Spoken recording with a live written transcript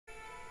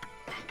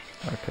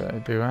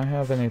Okay, do I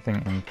have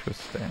anything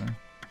interesting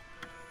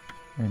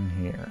in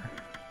here?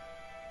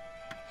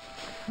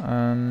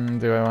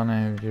 Do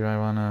I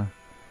wanna...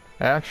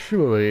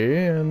 Actually,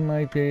 it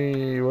might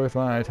be worth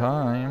my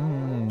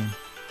time.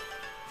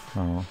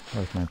 Oh,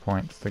 worth my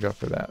points to go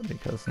for that,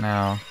 because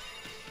now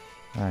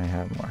I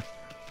have more.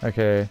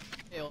 Okay.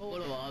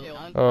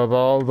 Of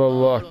all the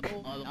luck,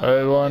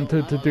 I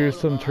wanted to do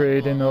some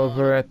trading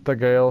over at the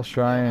Gale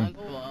Shrine,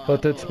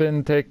 but it's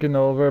been taken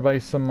over by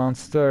some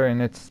monster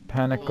and it's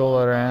panicked all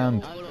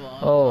around.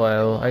 Oh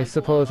well, I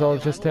suppose I'll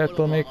just have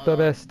to make the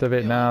best of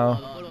it now.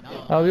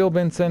 Have you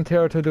been sent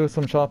here to do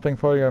some shopping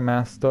for your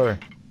master?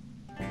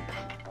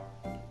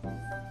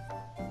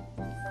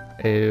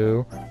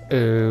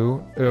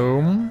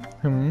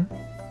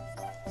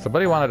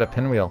 Somebody wanted a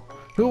pinwheel.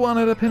 Who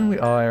wanted a pinwheel?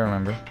 Oh, I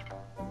remember.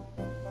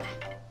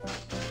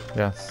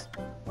 Yes.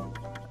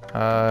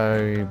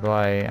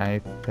 Boy,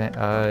 I think,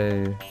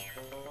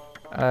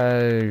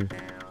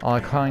 I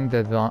kind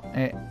of don't,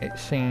 it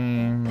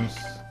seems...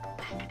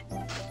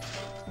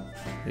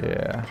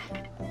 Yeah.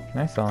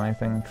 Can I sell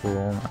anything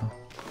cool now?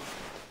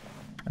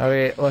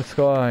 Alright, let's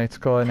go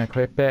and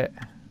equip it.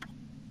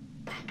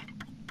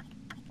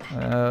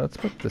 Let's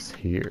put this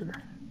here.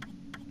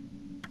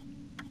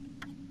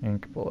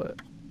 Ink bullet.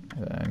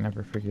 I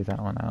never figured that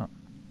one out.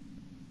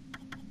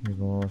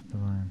 Evil with the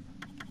line.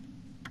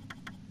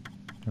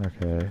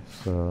 Okay,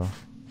 so...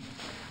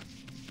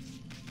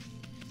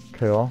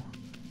 Cool.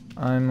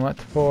 What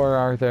for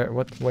are there...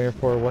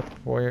 where's...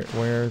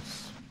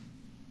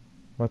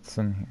 What's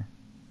in here?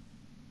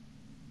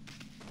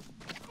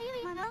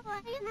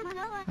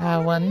 I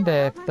wonder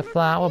if the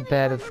flower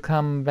bed has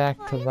come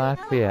back to life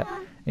yet.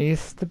 It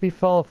used to be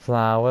full of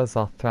flowers,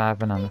 all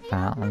thriving on the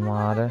fountain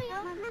water.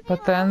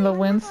 But then the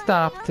wind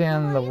stopped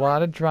and the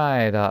water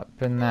dried up,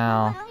 and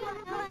now...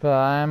 But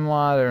I'm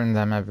watering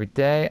them every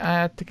day. I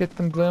had to get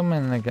them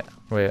blooming again.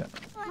 Wait.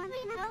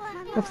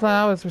 The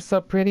flowers were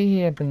so pretty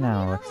here, but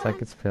now it looks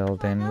like it's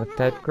filled in with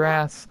dead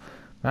grass.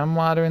 I'm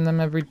watering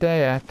them every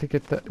day. I have to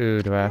get the...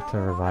 Ooh, do I have to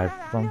revive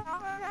them?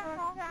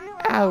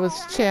 I was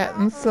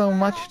chatting so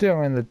much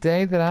during the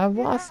day that I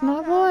lost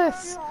my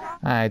voice.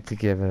 I had to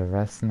give it a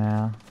rest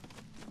now.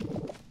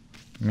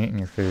 I'm eating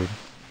your food.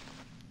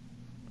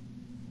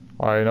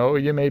 I know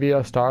you may be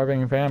a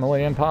starving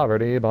family in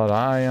poverty, but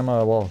I am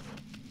a wolf.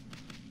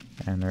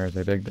 And there's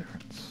a big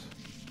difference.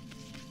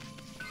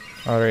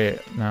 Alright,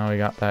 now we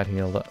got that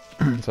healed up.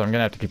 So I'm gonna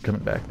have to keep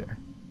coming back there.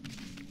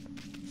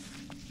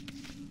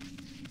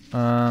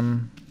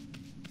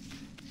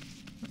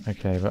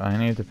 Okay, but I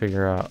need to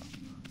figure out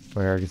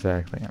where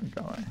exactly I'm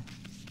going.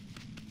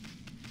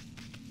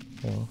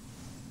 Oh.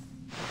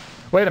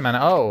 Wait a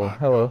minute, oh,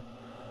 hello.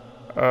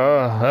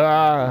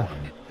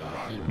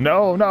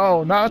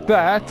 No, not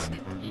that!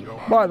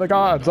 By the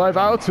gods, I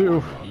vow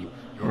to!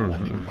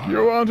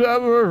 You won't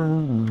ever...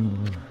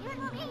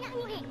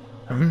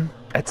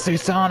 It's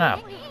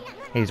Susano!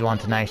 He's one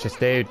tenacious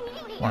dude.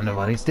 Wonder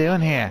what he's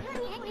doing here.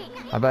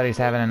 I bet he's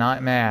having a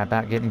nightmare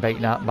about getting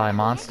beaten up by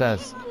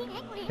monsters.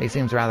 He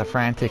seems rather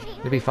frantic.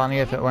 It'd be funny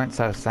if it weren't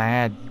so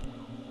sad.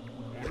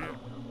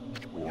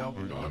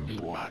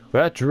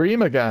 That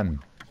dream again!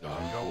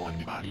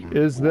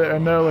 Is there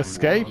no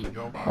escape?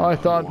 I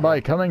thought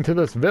by coming to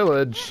this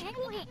village...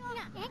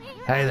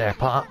 Hey there,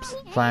 Pops.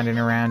 Floundering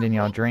around in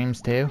your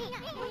dreams too?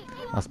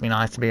 Must be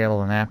nice to be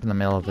able to nap in the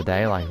middle of the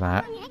day like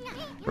that.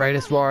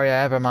 Greatest warrior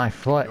ever, my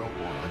foot.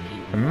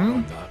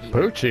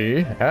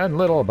 Poochie and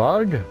Little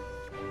Bug?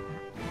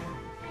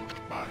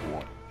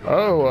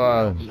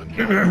 Oh,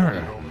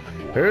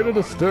 here to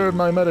disturb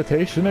my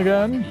meditation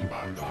again?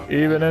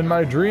 Even in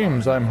my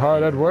dreams, I'm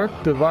hard at work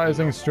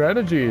devising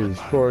strategies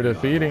for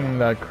defeating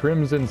that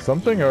crimson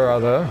something or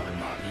other.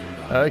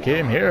 I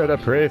came here to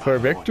pray for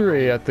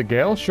victory at the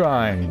Gale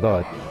Shrine,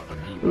 but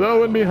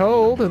lo and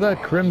behold,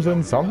 that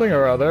crimson something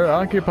or other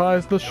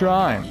occupies the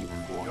shrine.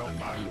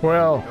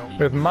 Well,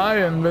 with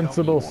my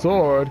invincible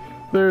sword,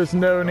 there's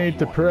no need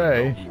to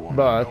pray,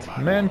 but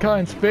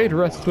mankind's fate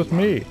rests with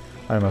me.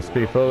 I must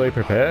be fully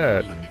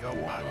prepared.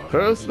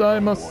 First, I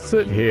must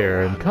sit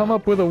here and come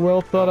up with a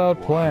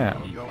well-thought-out plan.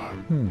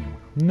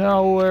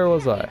 Now where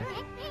was I?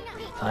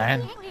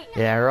 Plan?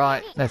 Yeah,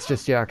 right. That's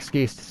just your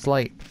excuse to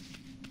sleep.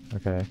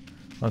 Okay,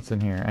 what's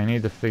in here? I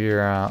need to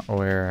figure out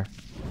where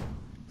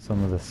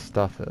some of this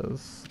stuff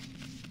is.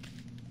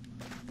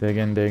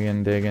 Digging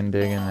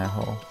that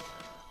hole.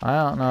 I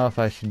don't know if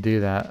I should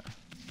do that.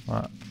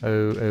 What?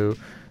 Oh.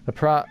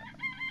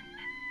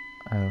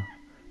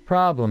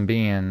 Problem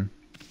being,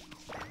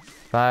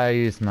 if I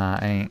use my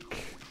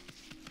ink,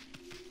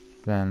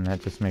 then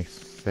that just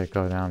makes it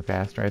go down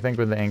faster. I think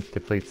when the ink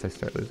depletes, I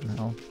start losing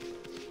health.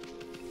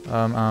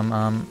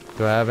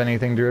 Do I have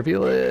anything to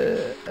reveal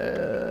it?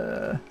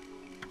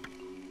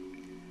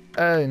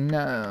 Oh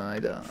no, I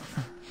don't.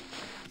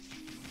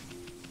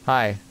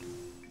 Hi.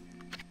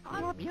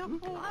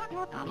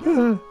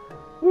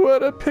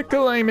 What a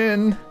pickle I'm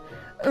in!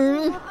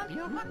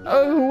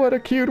 Oh, what a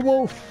cute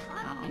wolf!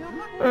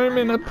 I'm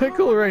in a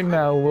pickle right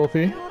now,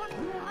 Wolfie.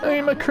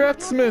 I'm a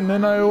craftsman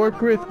and I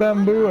work with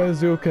bamboo,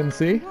 as you can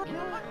see.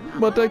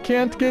 but I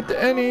can't get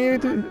any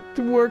to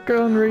work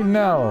on right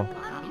now.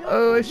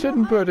 Oh, I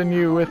shouldn't burden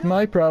you with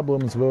my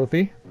problems,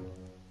 Wolfie.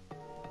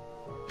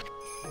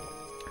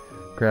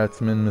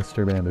 Craftsman,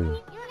 Mr. Bamboo.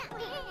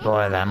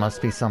 Boy, that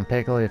must be some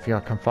pickle if you're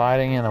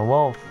confiding in a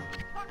wolf.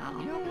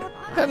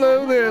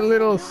 Hello there,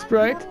 little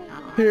sprite.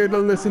 Here to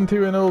listen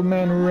to an old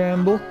man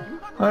ramble.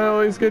 I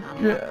always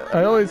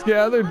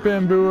gathered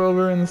bamboo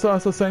over in the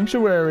Salsa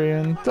Sanctuary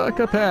and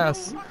Taka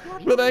Pass,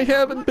 but I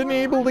haven't been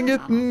able to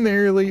get in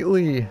there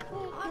lately.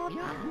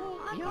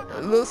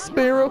 The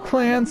Sparrow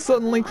clan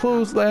suddenly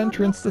closed the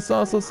entrance to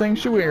Salsa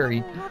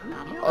Sanctuary.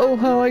 Oh,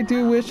 how I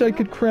do wish I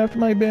could craft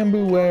my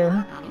bamboo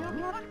ware.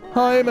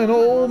 I'm an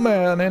old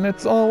man and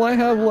it's all I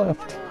have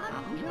left.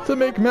 To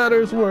make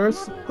matters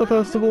worse, the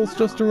festival's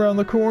just around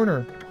the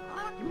corner.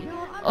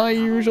 I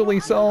usually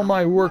sell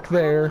my work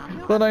there,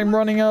 but I'm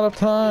running out of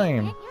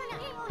time.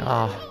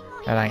 Oh,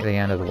 that ain't the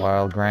end of the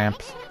world,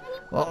 Gramps.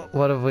 Well,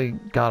 what have we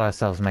got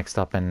ourselves mixed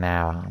up in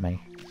now, Ōkami?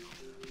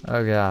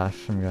 Oh gosh,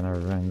 I'm gonna,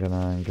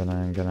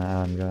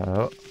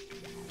 oh.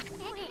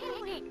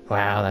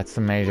 Wow, that's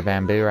some major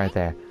bamboo right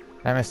there.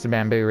 That Mr.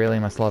 Bamboo really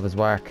must love his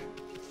work.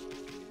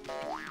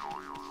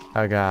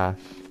 Oh gosh.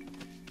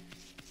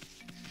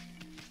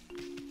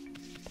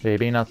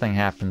 Maybe nothing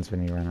happens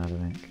when you run out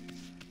of ink.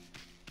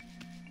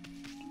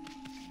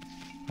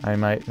 I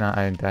might not,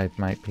 I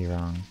might be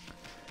wrong.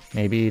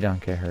 Maybe you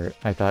don't get hurt.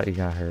 I thought you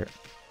got hurt.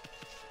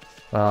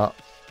 Well,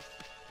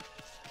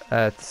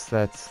 that's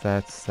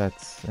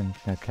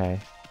okay.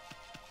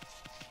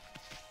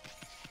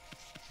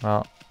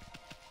 Well,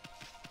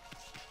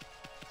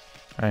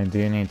 I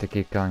do need to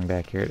keep going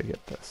back here to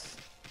get this.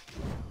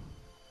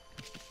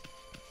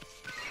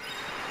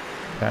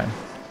 Okay.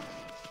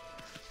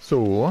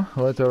 So,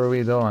 what are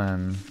we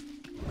doing?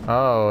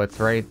 Oh,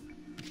 it's right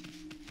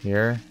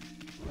here.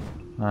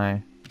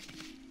 Hi.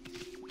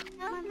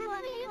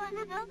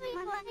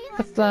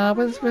 The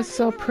flowers were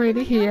so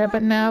pretty here,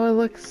 but now it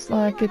looks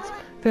like it's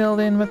filled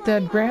in with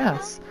dead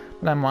grass.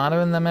 But I'm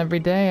watering them every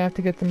day. I have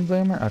to get them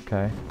bloomer.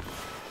 Okay.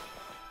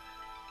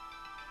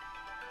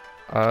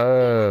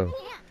 Oh.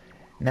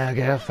 Now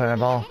go,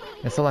 Furball.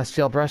 The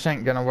celestial brush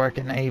ain't gonna work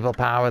in evil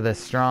power this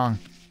strong.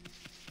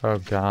 Oh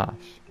gosh.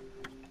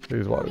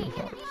 These water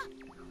flowers.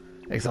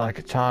 Looks like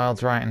a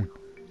child's writing.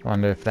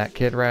 Wonder if that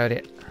kid wrote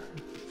it.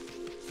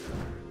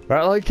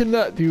 Well, I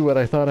cannot do what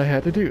I thought I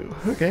had to do.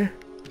 Okay.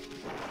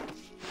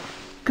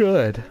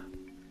 Good.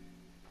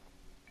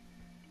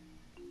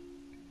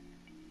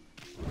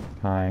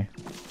 Hi.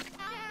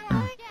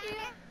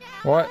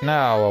 What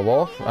now, a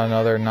wolf?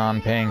 Another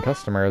non-paying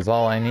customer is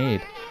all I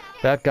need.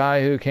 That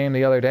guy who came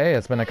the other day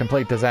has been a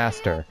complete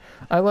disaster.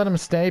 I let him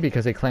stay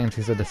because he claims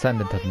he's a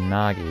descendant of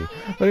Nagi,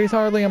 but he's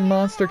hardly a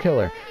monster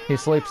killer. He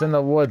sleeps in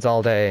the woods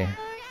all day.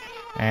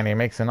 And he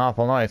makes an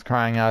awful noise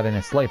crying out in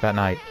his sleep at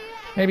night.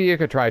 Maybe you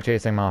could try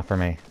chasing him off for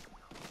me.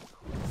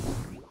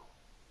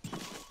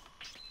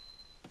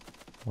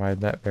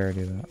 Why'd that bear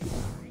do that?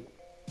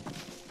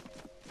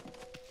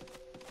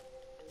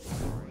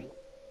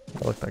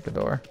 That looked like a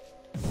door.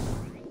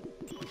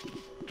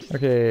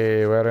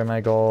 Okay, where am I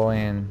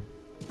going?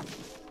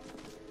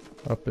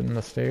 Up in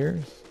the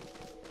stairs?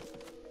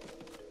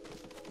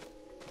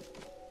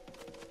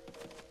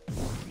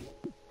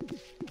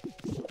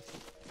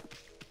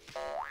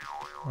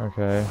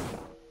 Okay.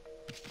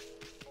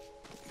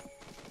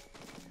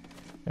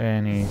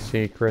 Any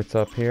secrets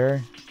up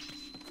here?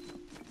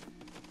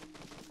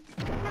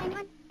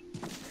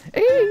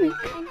 Eek!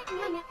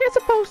 You're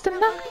supposed to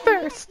knock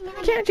first.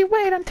 Can't you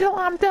wait until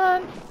I'm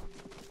done?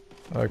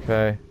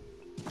 Okay.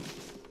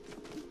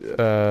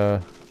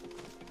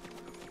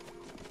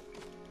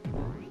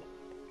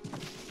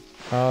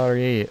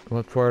 Alright,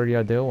 what were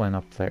you doing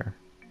up there?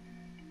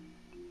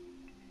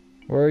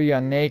 Were you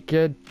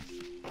naked?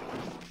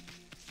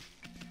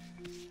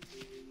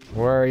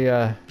 Were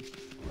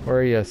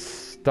you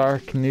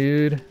stark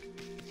nude?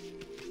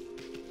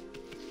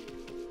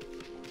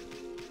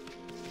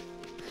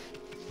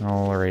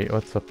 Alright,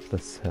 what's up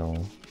this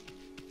hill?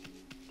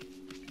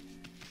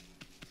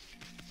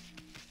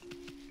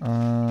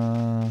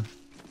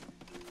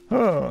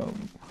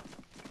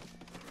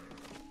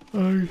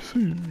 I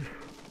see.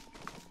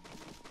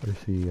 I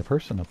see a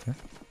person up there.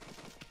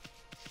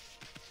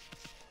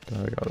 Do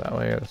I go that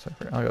way or this way?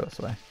 I'll go this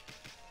way.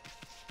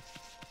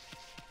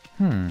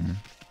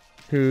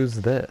 Who's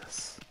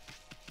this?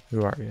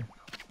 Who are you?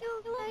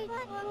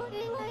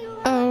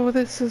 Oh,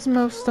 this is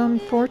most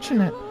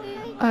unfortunate.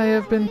 I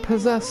have been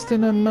possessed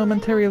in a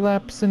momentary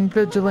lapse in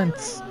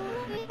vigilance,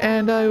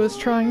 and I was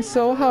trying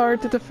so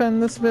hard to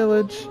defend this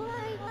village.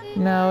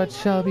 Now it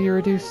shall be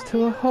reduced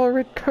to a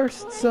horrid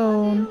cursed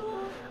zone.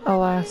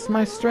 Alas,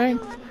 my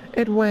strength,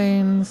 it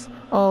wanes.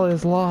 All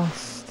is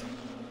lost.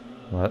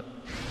 What?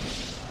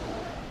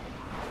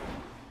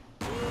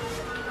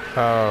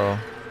 Oh.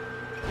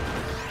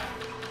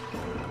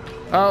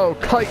 Oh,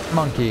 kite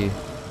monkey!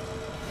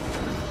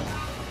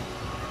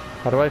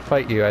 How do I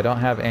fight you? I don't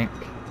have ink.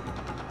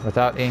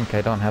 Without ink,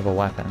 I don't have a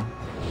weapon.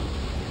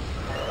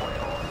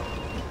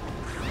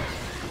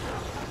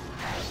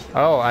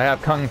 Oh, I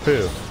have kung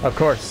fu. Of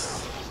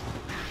course.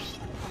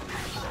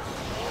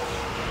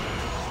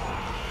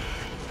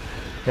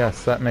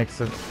 Yes, that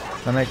makes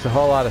a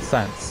whole lot of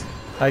sense.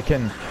 I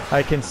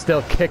can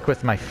still kick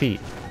with my feet.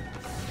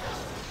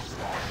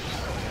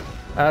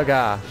 Oh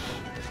gosh.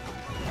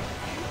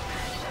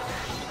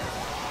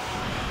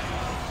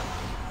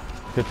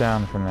 Get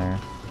down from there.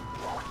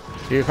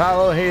 You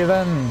foul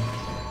heathen!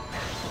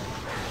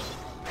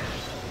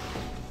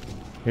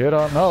 You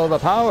don't know the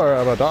power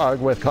of a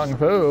dog with kung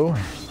fu.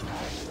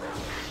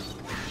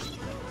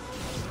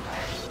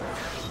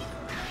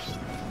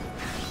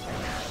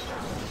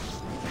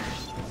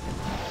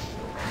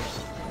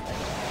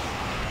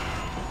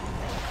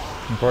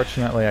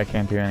 Unfortunately, I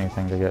can't do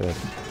anything to get a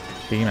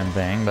demon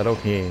thing, but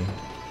okay.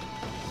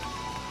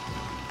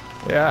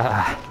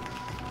 Yeah.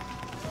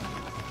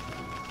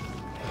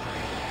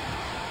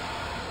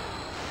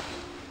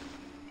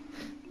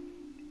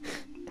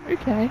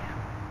 Okay.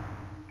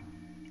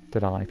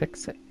 Did I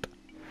fix it?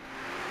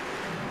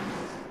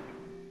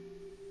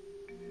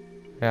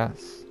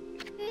 Yes.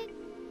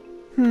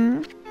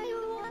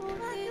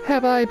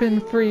 Have I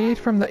been freed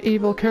from the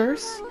evil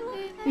curse?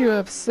 You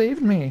have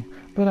saved me,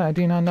 but I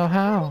do not know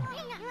how.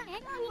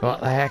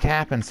 What the heck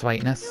happened,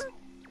 sweetness?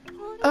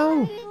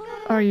 Oh,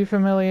 are you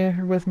familiar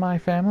with my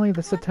family,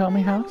 the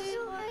Satomi house?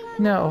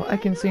 No, I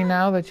can see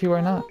now that you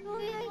are not.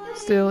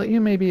 Still, you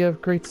may be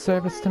of great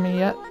service to me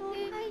yet.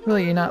 Will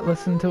you not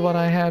listen to what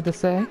I have to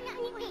say?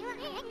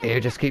 You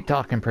just keep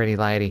talking, pretty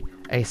lady.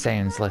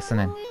 Asane's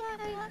listening.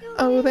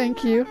 Oh,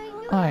 thank you.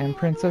 I am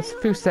Princess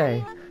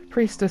Fusei,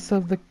 priestess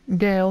of the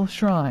Gale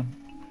Shrine.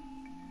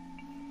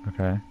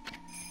 Okay.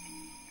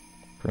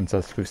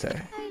 Princess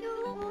Fusei.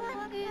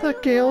 The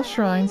Gale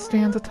Shrine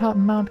stands atop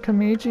Mount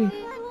Kamiji.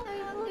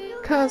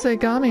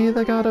 Kazegami,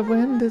 the god of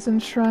wind, is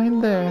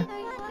enshrined there.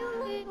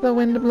 The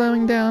wind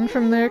blowing down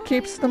from there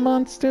keeps the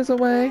monsters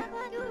away.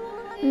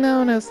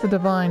 Known as the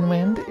Divine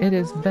Wind, it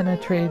is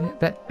venerated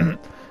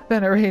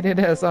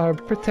as our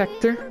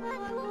protector.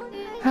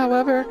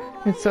 However,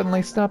 it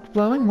suddenly stopped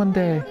blowing one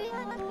day,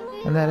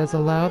 and that has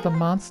allowed the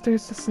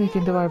monsters to sneak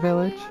into our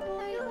village.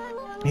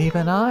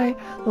 Even I,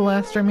 the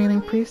last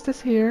remaining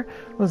priestess here,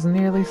 was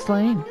nearly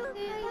slain.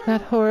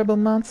 That horrible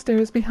monster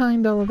is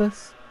behind all of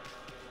this.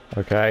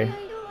 Okay.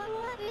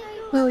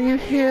 Will you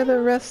hear the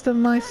rest of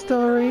my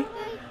story?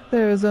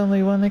 There is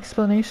only one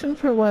explanation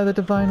for why the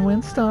Divine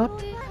Wind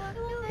stopped.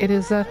 It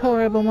is that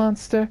horrible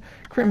monster,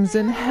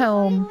 Crimson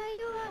Helm.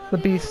 The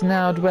beast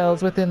now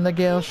dwells within the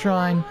Gale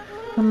Shrine.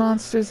 The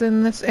monsters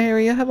in this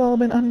area have all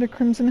been under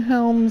Crimson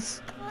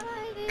Helm's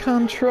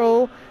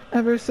control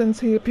ever since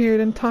he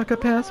appeared in Taka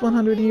Pass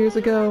 100 years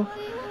ago.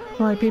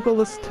 My people,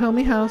 the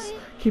Satomi House,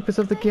 keepers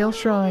of the Gale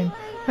Shrine,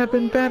 have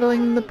been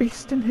battling the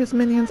beast and his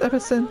minions ever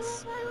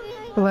since.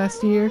 The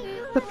last year,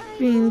 the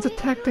fiends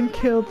attacked and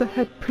killed the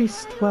head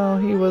priest while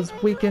he was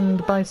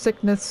weakened by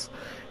sickness,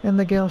 and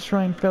the Gale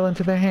Shrine fell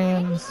into their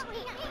hands.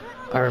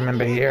 I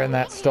remember hearing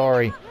that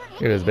story.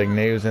 It was big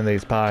news in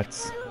these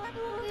parts.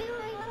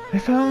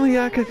 If only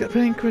I could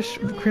vanquish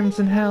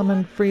Crimson Helm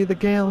and free the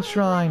Gale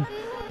Shrine,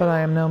 but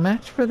I am no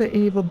match for the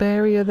evil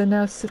barrier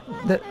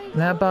that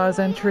now bars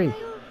entry.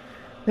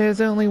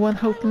 There's only one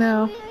hope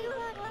now.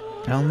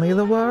 Only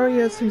the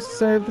warriors who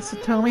serve the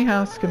Satomi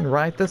House can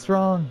right this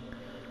wrong.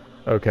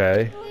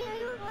 Okay.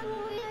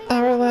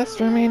 Our last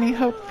remaining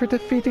hope for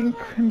defeating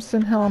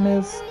Crimson Helm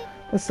is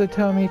the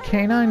Satomi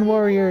Canine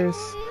Warriors.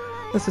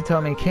 The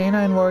Satomi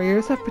Canine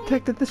Warriors have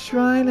protected the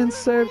shrine and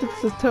served the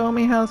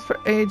Satomi House for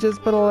ages,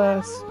 but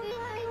alas,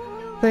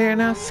 they are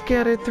now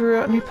scattered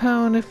throughout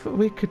Nippon. If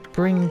we could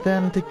bring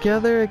them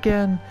together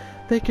again,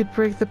 they could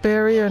break the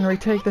barrier and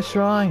retake the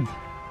shrine.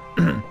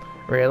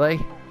 Really?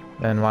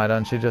 Then why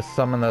don't you just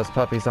summon those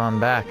puppies on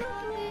back?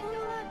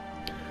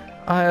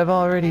 I have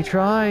already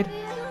tried,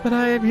 but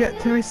I have yet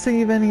to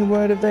receive any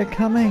word of their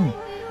coming.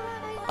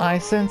 I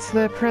sense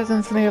their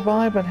presence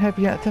nearby, but have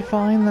yet to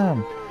find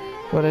them.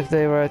 What if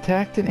they were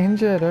attacked and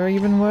injured, or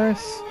even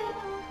worse?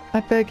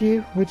 I beg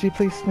you, would you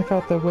please sniff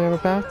out their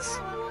whereabouts?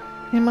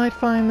 You might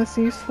find this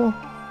useful.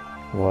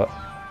 What?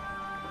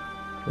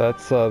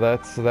 That's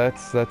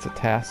a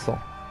tassel.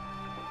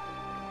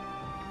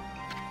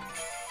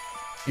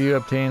 You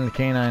obtained the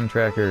canine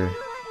tracker.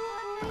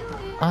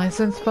 I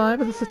sense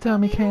 5 of the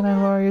Satomi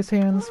Canine Warriors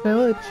here in this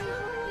village.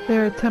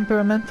 They're a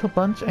temperamental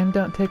bunch and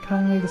don't take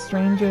kindly to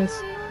strangers.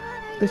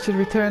 They should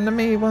return to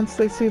me once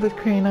they see the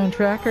canine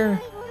tracker.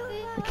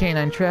 The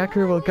canine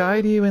tracker will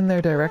guide you in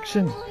their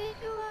direction.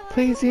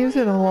 Please use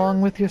it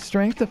along with your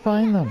strength to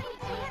find them.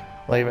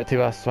 Leave it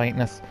to us,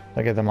 sweetness.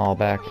 I'll get them all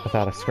back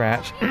without a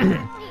scratch.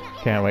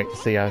 Can't wait to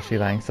see how she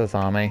thanks us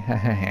on me.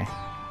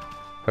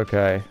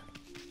 Okay.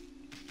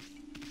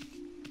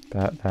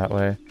 That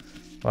way.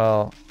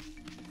 Well,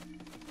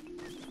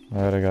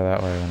 why would I go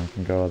that way when I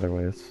can go other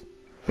ways?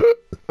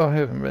 Oh, I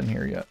haven't been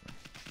here yet.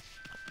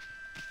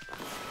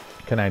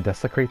 Can I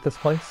desecrate this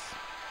place?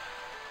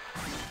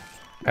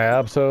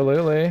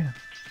 Absolutely.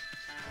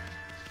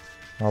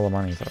 All the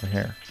money's over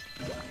here.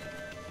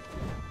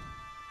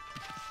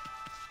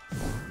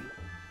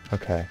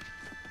 Okay.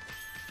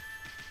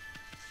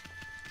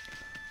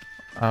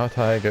 Out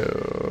I go.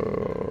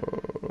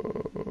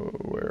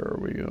 Where are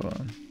we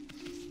going?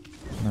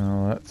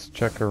 Now let's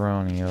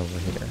Chuckaroni over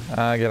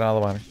here. Get out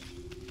of the water.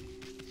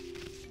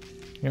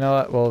 You know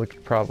what? We'll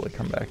probably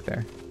come back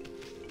there.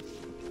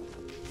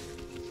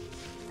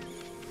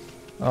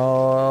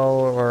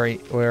 Oh,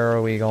 where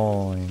are we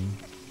going?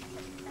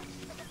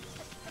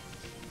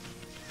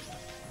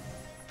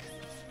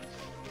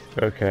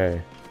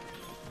 Okay.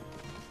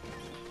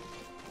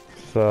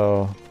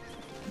 So,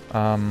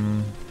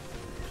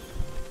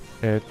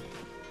 it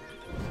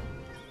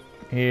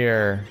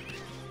here.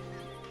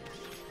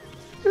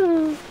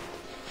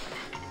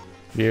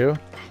 You?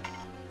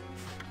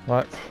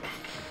 What?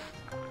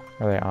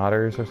 Are they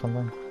otters or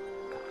something?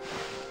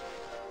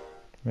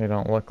 They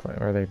don't look like...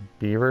 Are they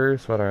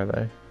beavers? What are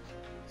they?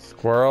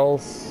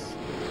 Squirrels?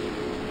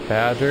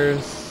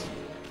 Badgers?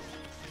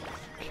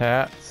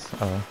 Cats?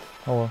 Oh.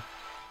 Hello.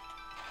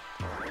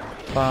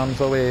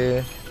 Bombs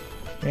away.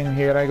 In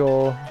here I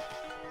go.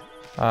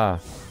 Ah.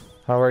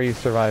 How are you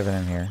surviving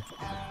in here?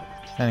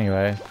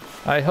 Anyway.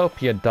 I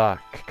hope you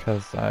duck,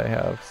 because I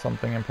have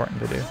something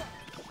important to do.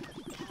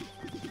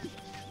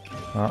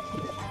 Oh.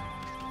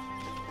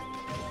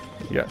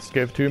 Yes,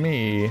 give to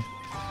me.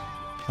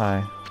 Hi.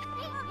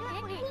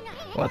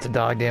 What's a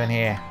dog doing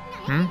here?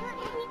 Hmm?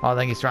 Oh, I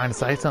think he's trying to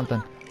say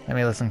something. Let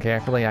me listen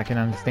carefully. I can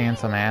understand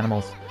some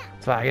animals.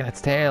 It's wagging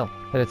its tail,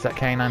 but it's that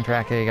canine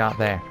tracker you got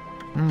there.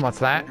 What's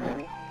that?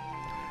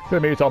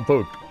 Give me some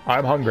food.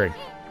 I'm hungry.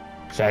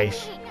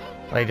 Sheesh.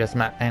 We just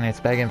met and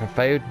it's begging for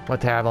food? What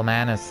terrible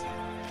manners.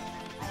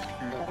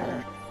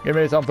 Give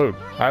me some food.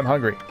 I'm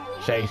hungry.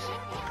 Sheesh.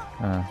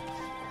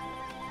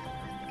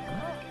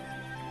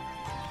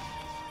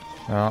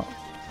 Well.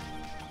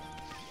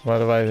 What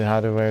do I,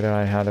 where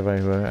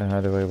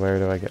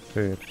do I get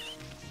food?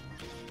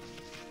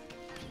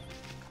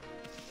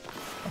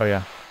 Oh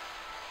yeah.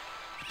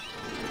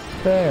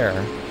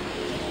 There.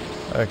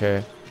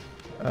 Okay.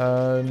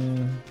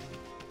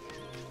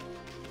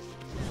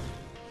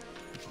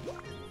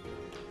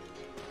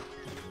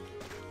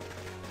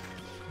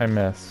 I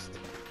missed.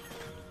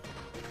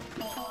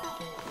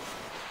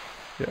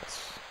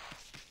 Yes.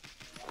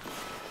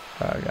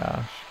 Oh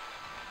gosh.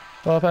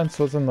 Well, the fence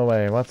was in the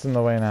way. What's in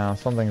the way now?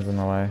 Something's in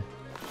the way.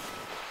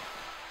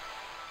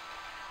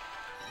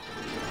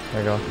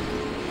 There you go.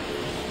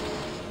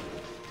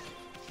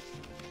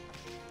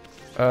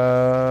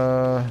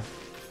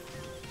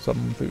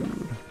 Some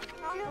food.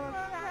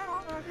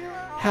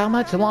 How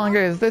much longer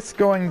is this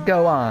going to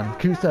go on?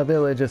 Kusa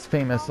village is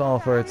famous all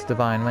for its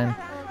divine wind.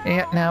 And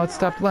yet now it's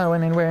stopped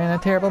blowing and we're in a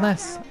terrible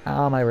mess.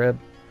 Ah, my rib.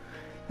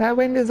 That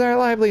wind is our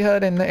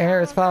livelihood and the air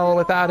is foul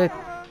without it.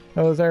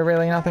 Oh, is there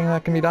really nothing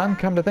that can be done?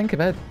 Come to think of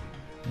it.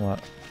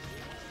 What?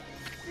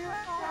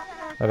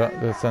 I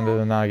don't descend to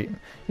the Nagi.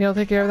 You'll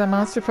take care of that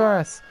monster for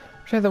us.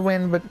 I'm sure the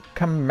wind would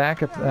come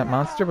back if that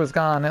monster was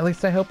gone. At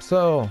least I hope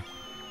so.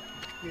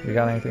 You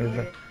got anything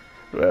to say?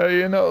 Well,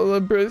 you know,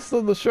 the priest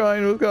of the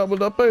shrine was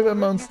gobbled up by the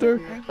monster.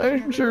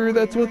 I'm sure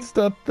that's what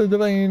stopped the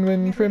divine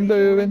wind from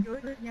blowing.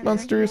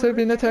 Monsters have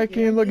been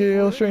attacking the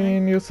Gale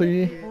shrine, you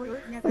see.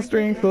 The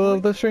strength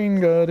of the shrine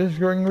god is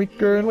growing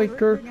weaker and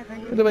weaker.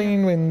 The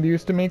divine wind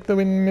used to make the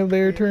windmill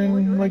there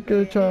turn like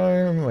a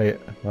charm. Wait,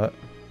 what?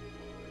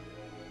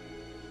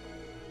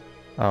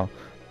 Oh.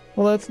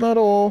 Well, that's not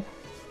all.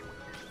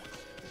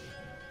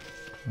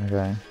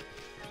 Okay.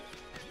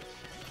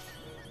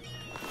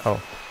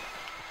 Oh.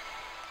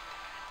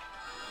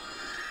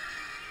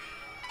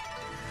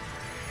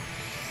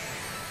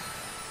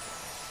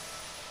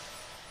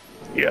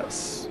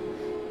 Yes.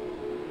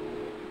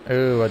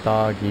 Ooh, a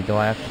doggy. Do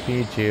I have to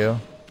feed you?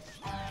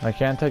 Why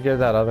can't I give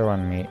that other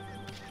one meat?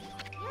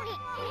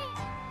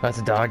 What's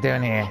a dog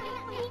doing here?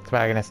 It's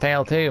wagging its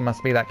tail too.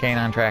 Must be that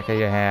canine tracker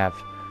you have.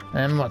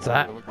 What's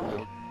that?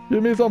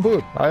 Give me some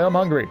food. I am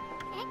hungry.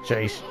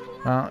 Sheesh.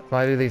 Well,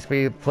 why do these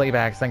flea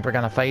bags think we're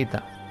gonna feed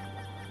them?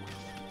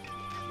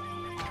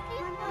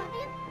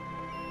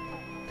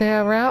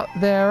 They're out,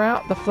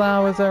 the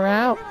flowers are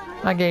out.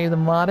 I gave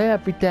them water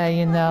every day,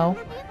 you know.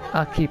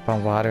 I'll keep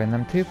on watering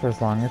them too for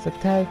as long as it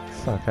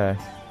takes. Okay.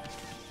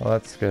 Well,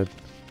 that's good.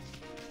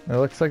 It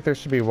looks like there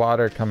should be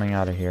water coming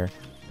out of here.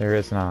 There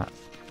is not.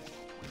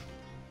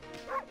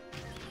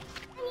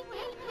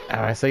 Oh,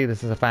 I see.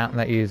 This is a fountain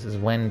that uses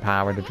wind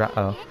power to dry.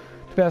 Oh.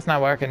 Too bad it's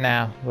not working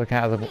now. Look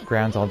how the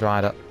ground's all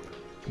dried up.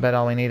 I bet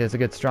all we need is a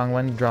good strong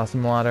wind to draw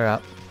some water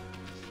up.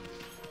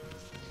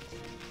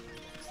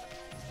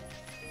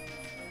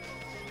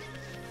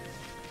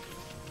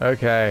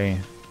 Okay.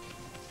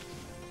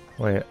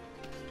 Wait.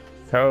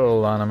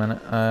 Hold on a minute.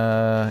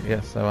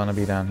 Yes, I want to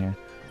be down here.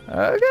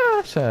 Oh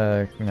gosh!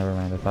 Never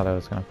mind. I thought I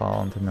was gonna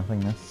fall into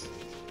nothingness.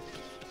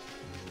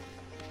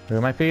 Who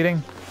am I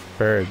feeding?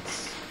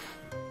 Birds.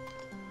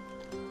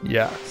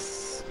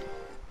 Yes.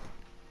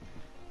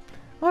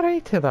 What are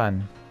you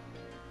then?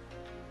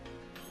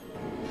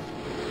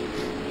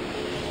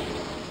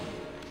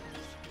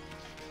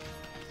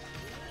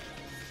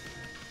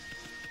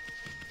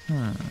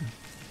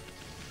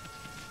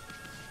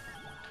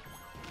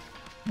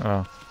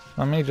 Oh,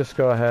 let me just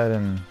go ahead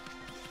and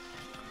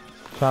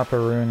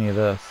chop-a-rooney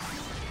this.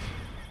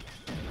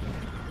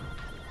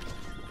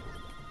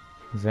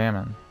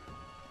 Examine.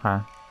 Huh?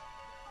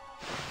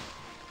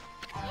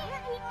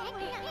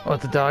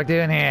 What's the dog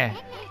doing here?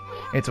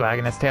 It's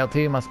wagging its tail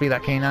too. Must be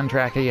that canine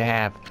tracker you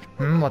have.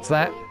 What's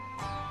that?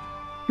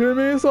 Give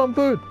me some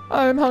food.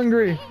 I'm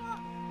hungry.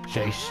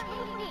 Sheesh.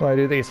 Why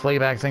do these flea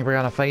bags think we're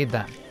gonna feed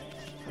them?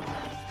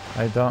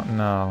 I don't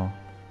know.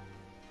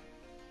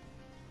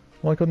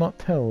 Well, I could not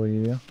tell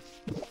you.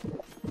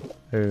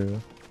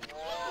 Ooh.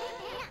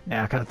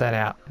 Now cut that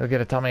out. You'll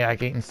get a tummy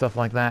ache eating stuff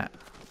like that.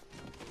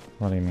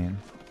 What do you mean?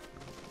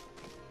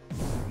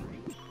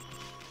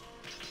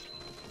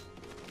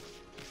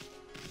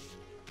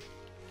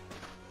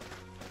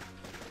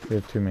 Give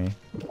it to me.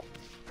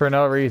 For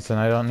no reason,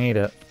 I don't need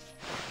it.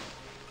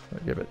 So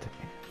give it to me.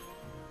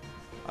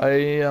 I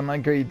am a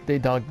great day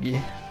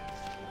doggy.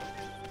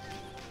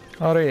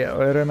 Alright,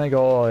 where am I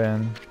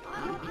going?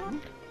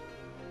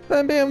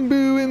 The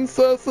bamboo in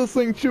Salsa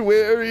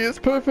Sanctuary is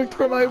perfect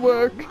for my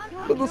work,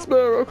 but the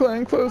Sparrow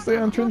Clan closed the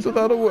entrance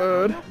without a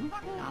word.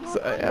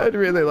 So I'd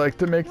really like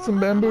to make some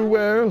bamboo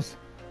wares.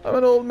 I'm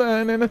an old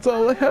man and it's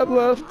all I have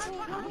left.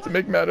 To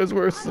make matters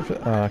worse,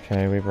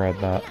 Okay, we've read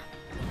that.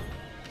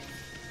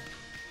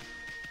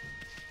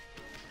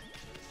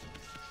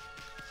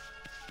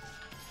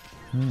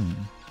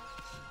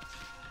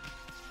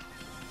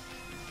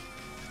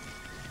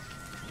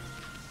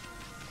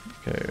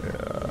 Okay,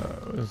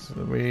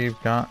 we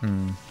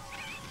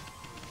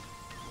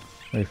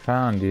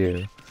found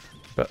you,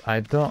 but I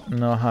don't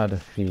know how to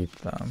feed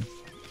them.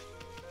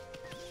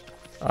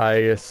 I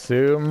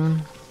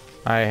assume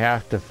I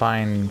have to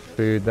find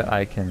food that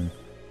I can,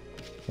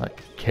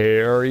 like,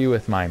 carry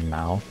with my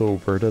mouth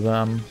over to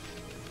them.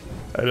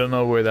 I don't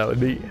know where that would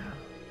be.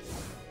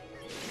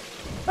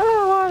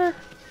 Oh, water!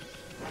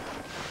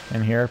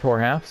 In here,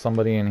 perhaps?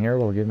 Somebody in here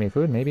will give me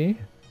food, maybe?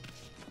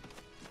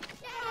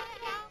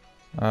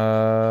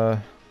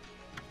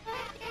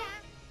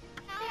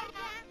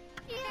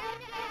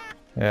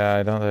 Yeah,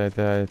 I don't think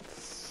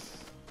that's...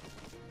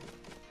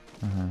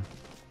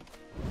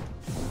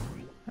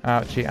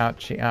 Ouchie,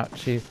 ouchie,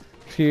 ouchie.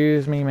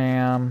 Excuse me,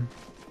 ma'am.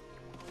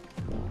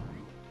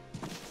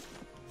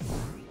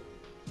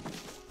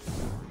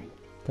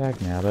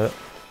 Dagnabbit.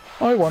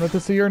 I wanted to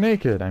see her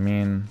naked, I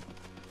mean...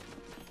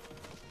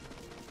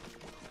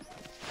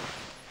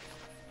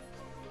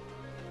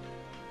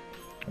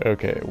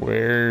 Okay,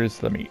 where's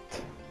the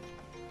meat?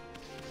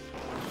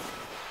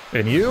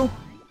 And you?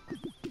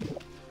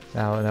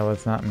 No, that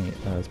was not meat,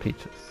 that was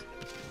peaches.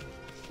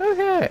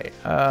 Okay,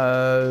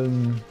 have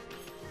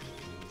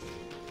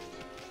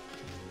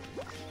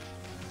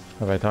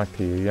I talked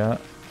to you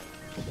yet?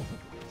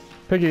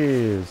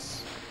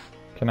 Piggies!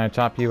 Can I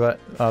chop you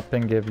up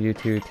and give you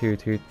two,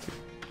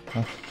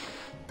 huh?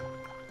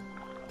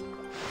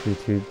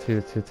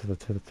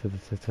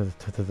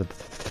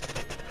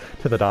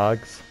 To the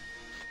dogs?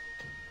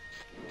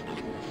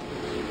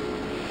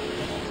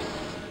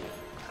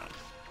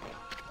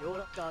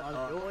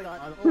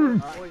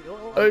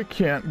 I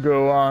can't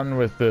go on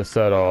with this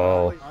at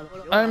all.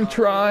 I'm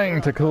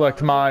trying to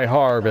collect my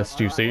harvest,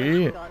 you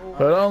see,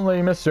 but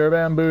only Mr.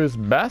 Bamboo's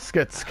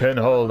baskets can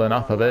hold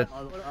enough of it.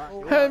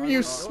 Have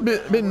you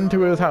been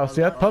to his house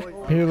yet, pup?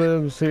 He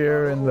lives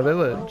here in the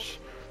village.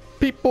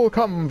 People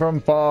come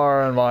from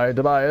far and wide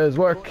to buy his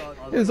work.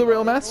 He's a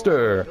real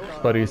master,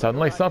 but he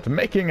suddenly stopped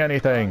making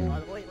anything.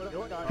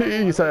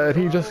 He said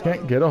he just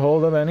can't get a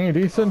hold of any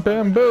decent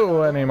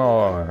bamboo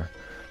anymore.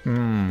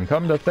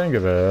 Come to think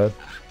of it.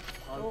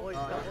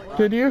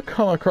 Did you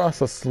come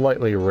across a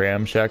slightly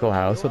ramshackle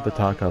house at the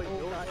Taka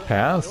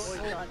Pass?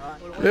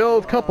 The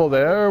old couple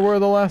there were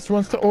the last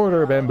ones to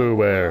order bamboo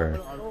ware.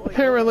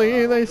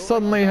 Apparently, they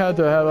suddenly had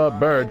to have a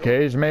bird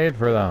cage made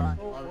for them.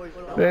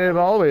 They've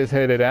always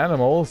hated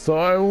animals, so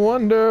I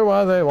wonder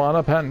why they want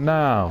a pet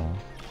now.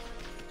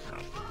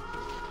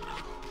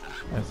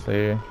 I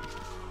see.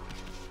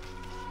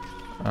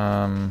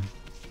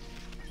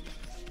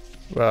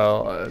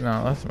 Well,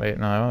 no, let's wait.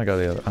 No, I want to go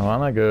the other. I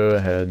want to go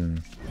ahead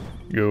and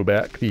go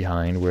back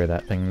behind where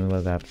that thing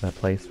was. That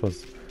place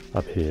was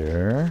up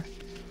here,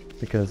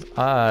 because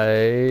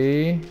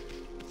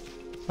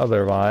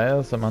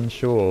otherwise, I'm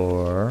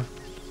unsure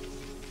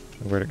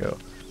where to go.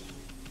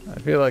 I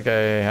feel like I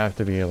have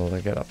to be able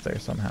to get up there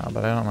somehow,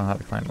 but I don't know how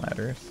to climb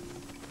ladders.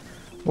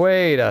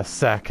 Wait a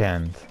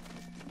second.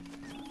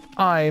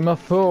 I'm a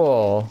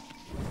fool.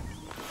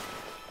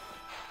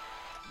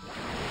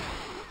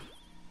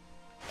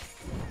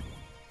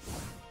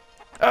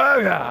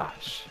 Oh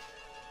gosh!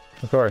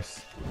 Of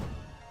course.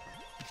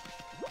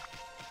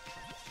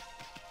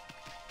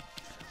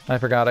 I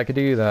forgot I could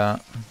do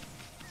that.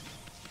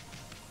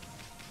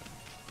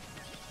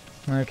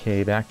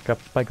 Okay, back up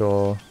I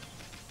go.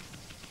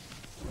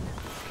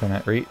 Can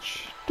it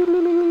reach?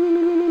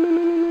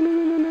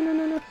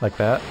 Like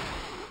that?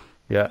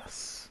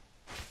 Yes.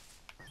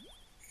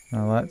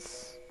 Now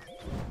let's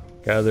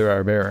gather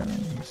our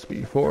bearings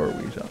before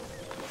we jump.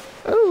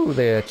 Oh,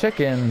 there are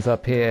chickens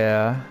up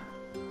here.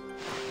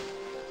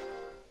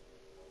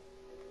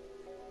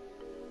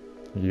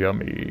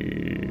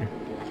 Yummy.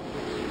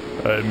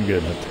 I'm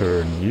gonna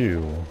turn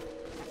you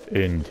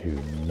into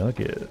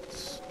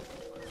nuggets.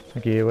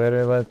 Okay,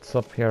 what's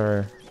up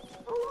here?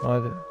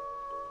 What?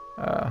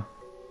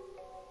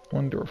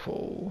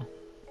 Wonderful.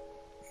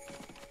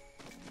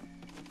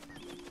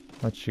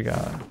 What you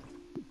got?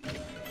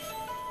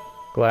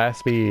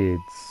 Glass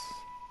beads.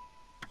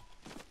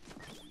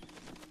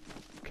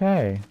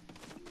 Okay.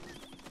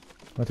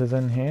 What is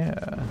in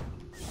here?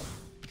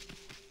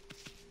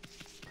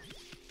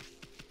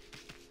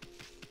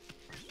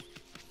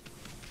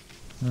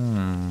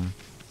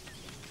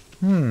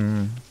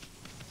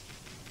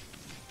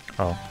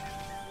 Oh.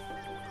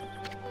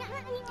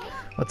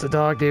 What's the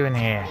dog doing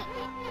here?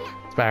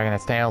 It's wagging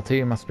its tail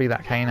too. Must be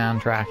that canine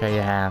tracker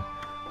you have.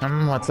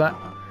 What's that?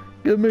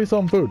 Give me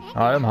some food.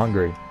 I am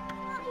hungry.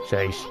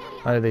 Sheesh.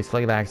 Why do these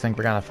flea bags think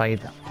we're gonna feed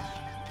them?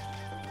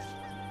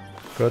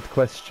 Good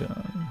question.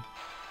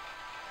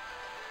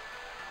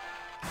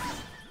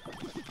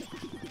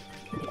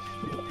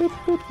 Boop,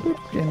 boop,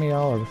 boop. Give me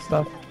all of the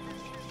stuff.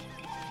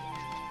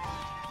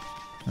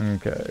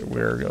 Okay,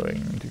 we're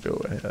going to go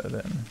ahead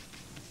and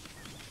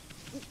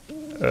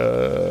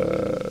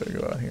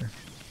go out here.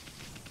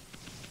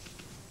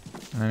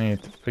 I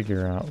need to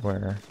figure out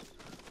where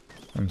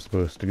I'm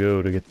supposed to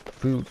go to get the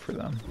food for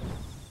them.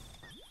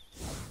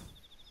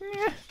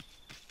 Yeah.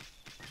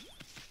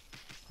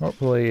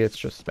 Hopefully it's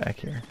just back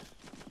here.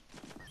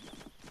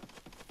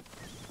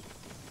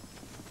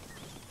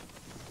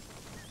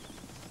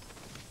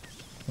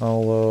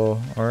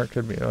 Although, or it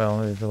could be, well,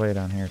 there's a way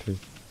down here too.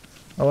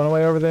 Oh, and a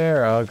way over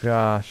there. Oh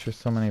gosh, there's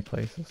so many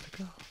places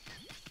to go.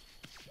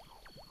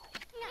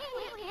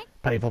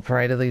 People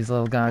paraded these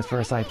little guys for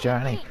a safe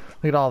journey.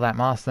 Look at all that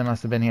moss, they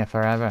must have been here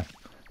forever.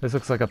 This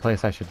looks like a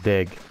place I should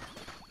dig.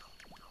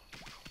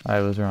 I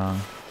was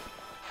wrong.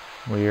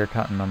 We're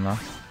cutting them though.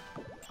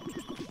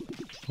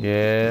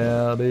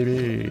 Yeah,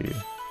 baby.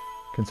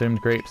 Consumed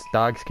grapes.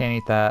 Dogs can't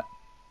eat that.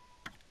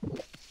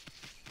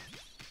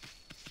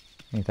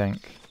 You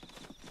think?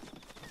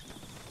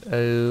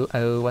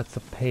 Oh, what's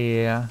up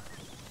here?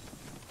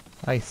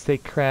 A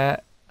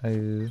secret.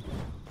 Oh.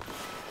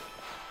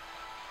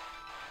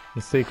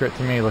 The secret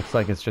to me looks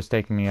like it's just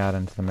taking me out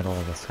into the middle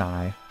of the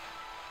sky.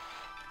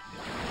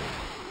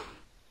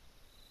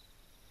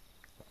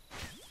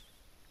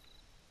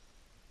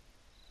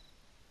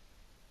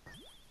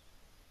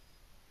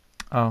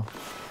 Oh.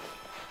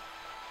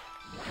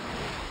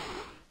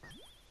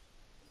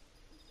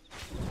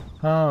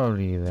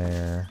 Howdy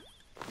there.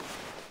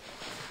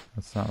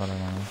 That's not what I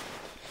wanted.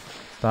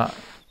 Stop.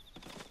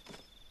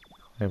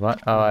 Wait,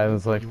 what? Oh, I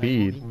was like,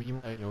 feed.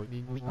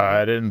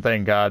 I didn't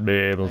think I'd be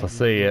able to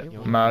see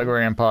it. My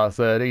grandpa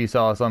said he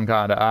saw some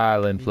kind of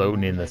island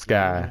floating in the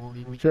sky.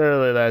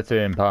 Surely that's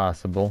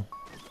impossible.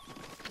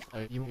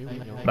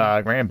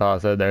 My grandpa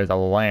said there's a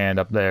land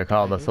up there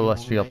called the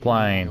Celestial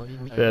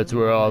Plain. That's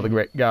where all the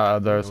great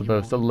gods are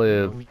supposed to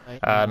live.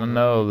 I don't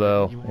know,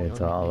 though.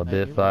 It's all a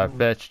bit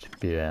far-fetched,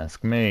 if you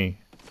ask me.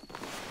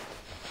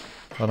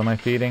 What am I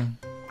feeding?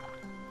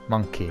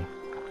 Monkey.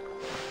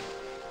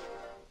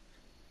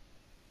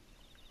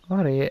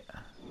 What it?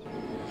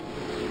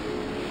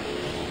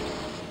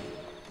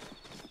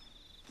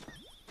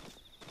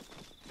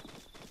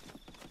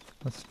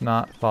 Let's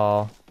not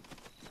fall.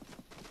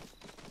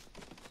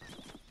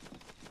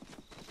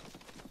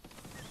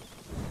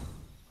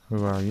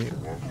 Who are you?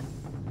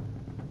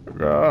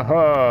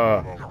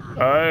 Aha!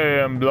 I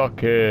am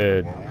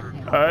Blockhead.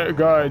 I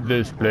guide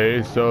this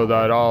place so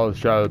that all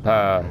shall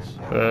pass.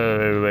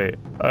 Wait.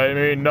 I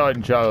mean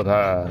none shall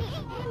pass.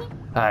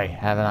 Hey,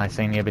 haven't I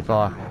seen you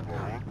before?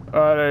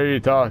 What are you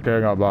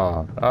talking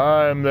about?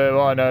 I'm the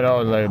one and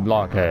only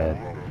Blockhead.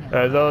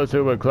 And those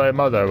who would claim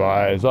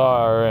otherwise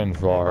are in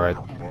for it.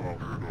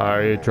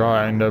 Are you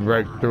trying to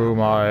break through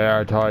my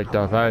airtight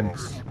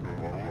defense?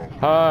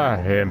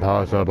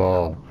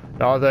 Impossible.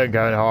 Nothing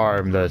can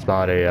harm this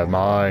body of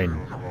mine.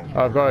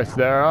 Of course,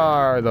 there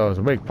are those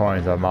weak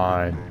points of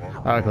mine.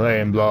 A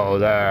clean blow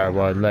there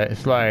would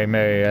slay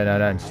me in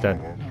an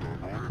instant.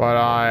 But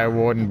I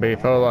wouldn't be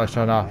foolish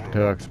enough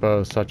to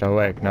expose such a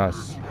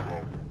weakness.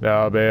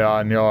 They'll be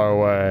on your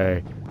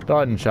way.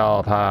 None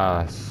shall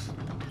pass.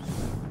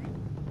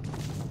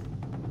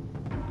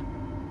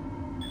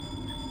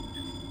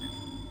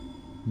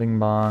 Bing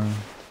bong.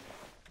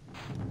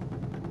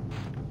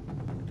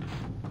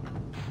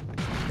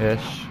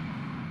 Ish.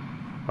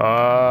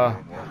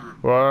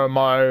 Were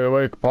my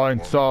weak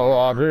points so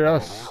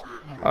obvious?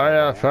 I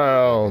have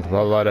failed,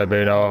 but let it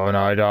be known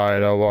I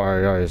died a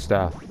warrior's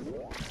death.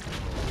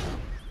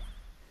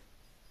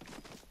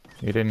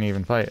 You didn't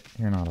even fight.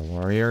 You're not a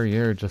warrior,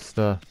 you're just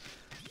a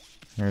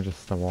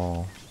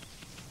wall.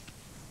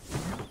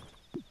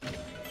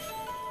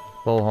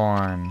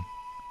 Bullhorn.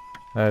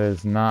 That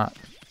is not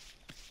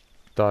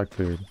dog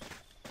food.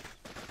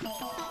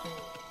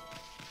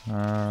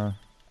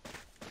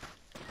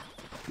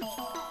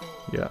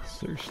 Yes,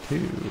 there's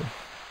two.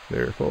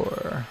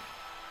 Therefore.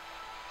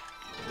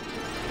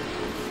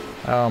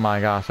 Oh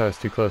my gosh, I was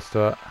too close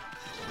to it.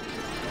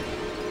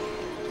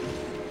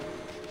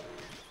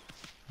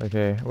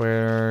 Okay,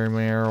 where am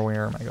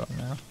I going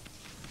now?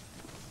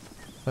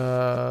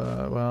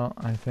 Well,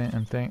 I'm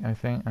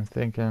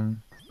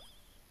thinking.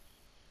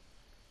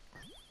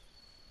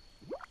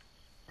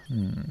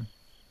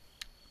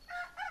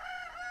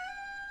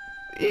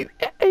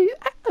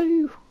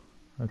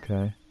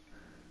 Okay.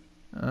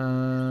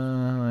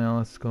 Well,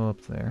 let's go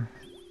up there.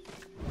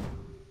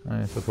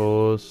 I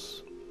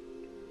suppose.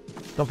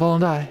 Don't fall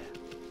and die.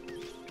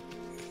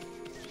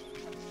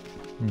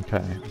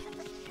 Okay.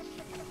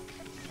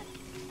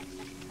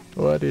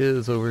 What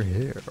is over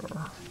here?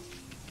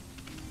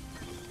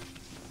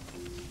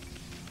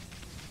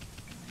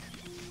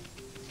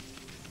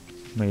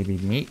 Maybe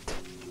meat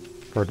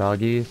for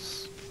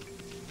doggies?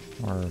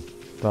 Or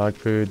dog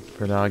food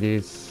for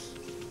doggies?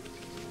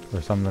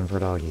 Or something for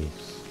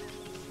doggies.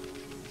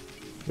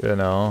 You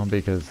know,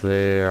 because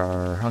they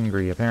are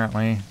hungry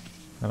apparently.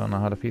 I don't know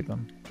how to feed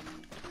them.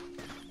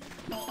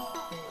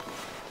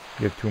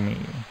 Give to me.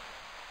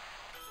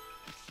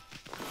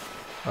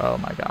 Oh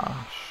my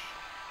gosh.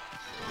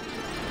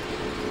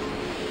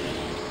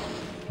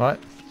 What?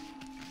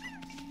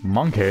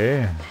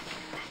 Monkey?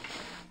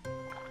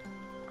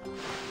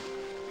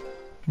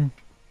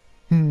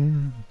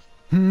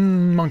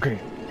 Monkey.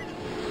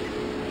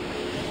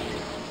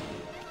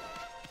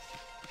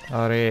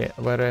 Alright,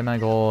 where am I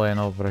going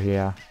over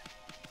here?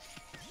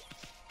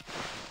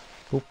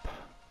 Oop.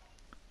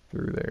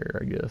 Through there,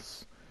 I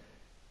guess.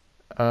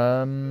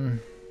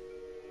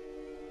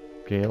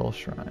 Gale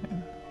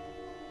Shrine.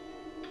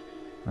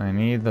 I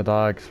need the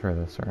dogs for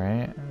this,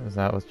 right? Is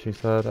that what she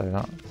said?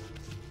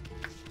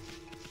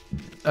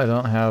 I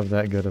don't have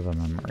that good of a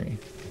memory.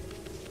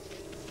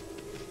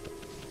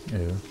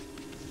 Ew.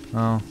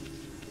 Oh.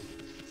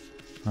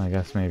 I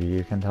guess maybe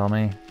you can tell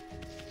me.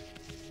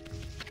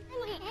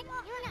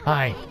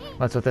 Hi,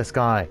 what's with this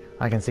guy?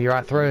 I can see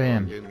right through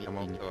him.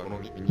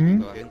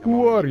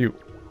 Who are you?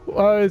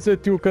 Why is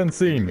it you can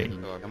see me?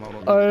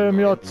 I am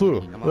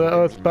Yatsu, the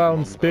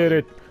earthbound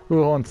spirit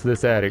who haunts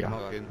this area.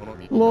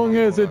 Long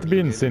has it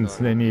been since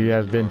any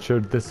have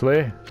ventured this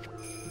way?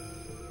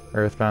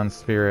 Earthbound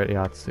spirit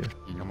Yatsu.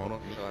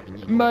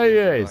 My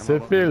eyes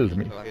have failed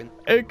me.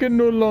 I can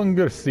no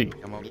longer see.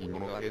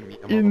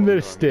 In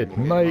their stead,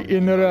 my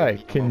inner eye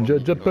can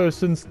judge a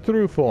person's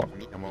true form.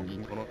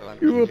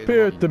 You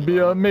appear to be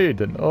a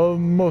maiden,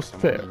 almost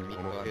fair.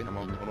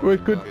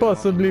 What could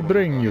possibly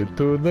bring you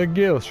to the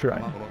Gale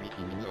Shrine?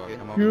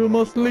 You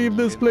must leave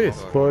this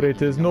place, for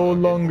it is no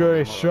longer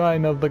a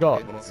shrine of the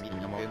gods.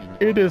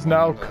 It is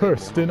now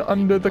cursed and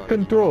under the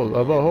control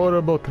of a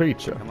horrible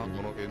creature.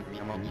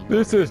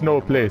 This is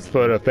no place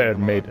for a fair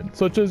maiden,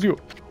 such as you.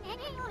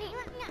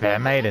 Fair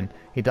maiden?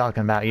 You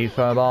talking about you,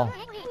 Furball?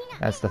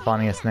 That's the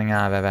funniest thing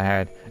I've ever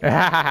heard.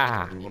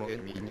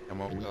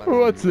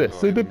 What's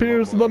this? It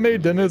appears the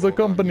maiden is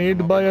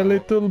accompanied by a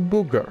little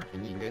booger.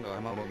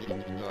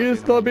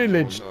 Is the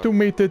village to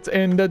meet its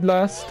end at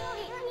last?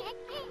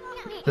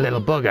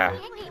 Little booger.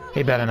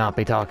 He better not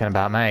be talking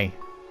about me.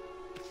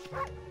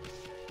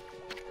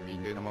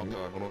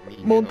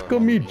 Mount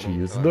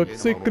Kamiji is the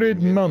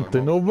sacred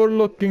mountain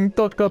overlooking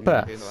Taka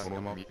Pass.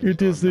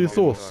 It is the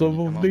source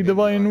of the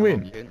divine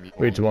wind,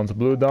 which once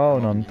blew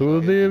down onto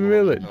the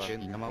village,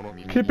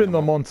 keeping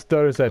the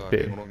monsters at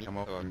bay.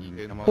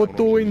 But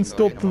the wind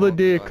stopped the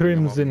day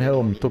Crimson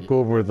Helm took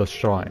over the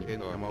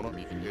shrine.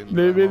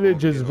 The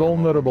village is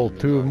vulnerable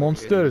to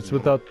monsters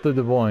without the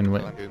divine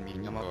wind.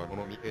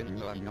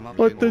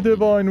 But the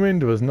divine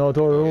wind was not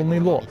our only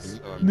loss.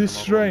 This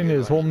shrine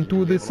is home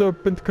to the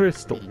serpent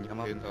crystal.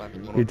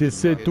 It is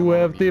said to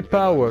have the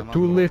power to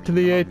lift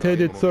the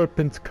eight-headed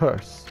serpent's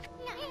curse.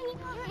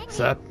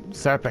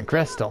 Serpent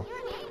crystal?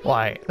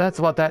 Why, that's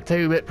what that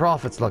 2-bit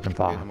prophet's looking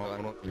for.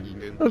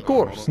 Of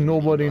course,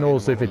 nobody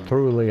knows if it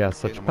truly has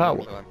such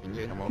power.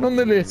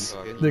 Nonetheless,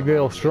 the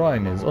Gale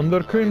Shrine is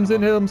under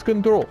Crimson Helm's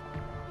control.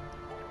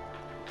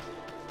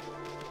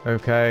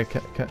 Okay,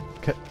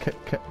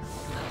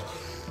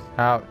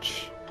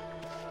 ouch.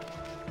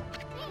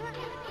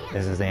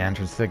 This is the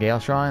entrance to the Gale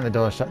Shrine. The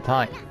door's shut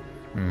tight.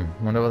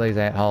 Wonder what these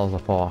 8 holes are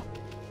for.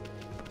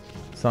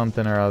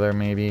 Something or other,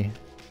 maybe.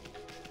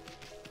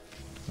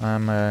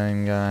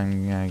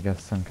 I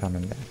guess I'm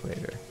coming back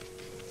later.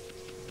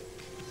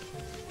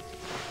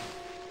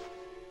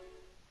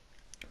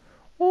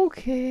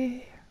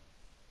 Okay.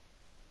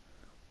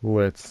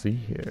 Let's see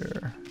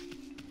here.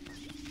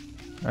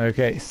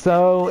 Okay,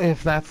 so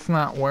if that's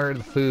not where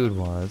the food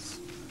was,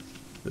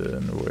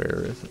 then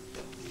where is it?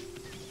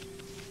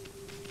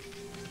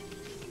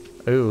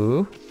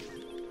 Ooh.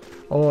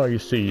 Oh, you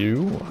see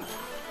you.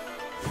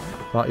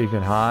 Thought you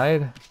could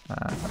hide?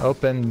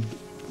 Open.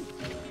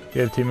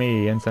 Give to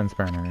me, incense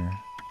burner.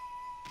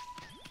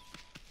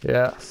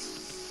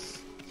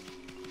 Yes.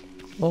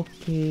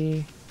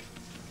 Okay.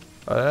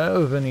 I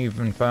haven't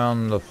even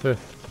found the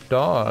 5th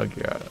dog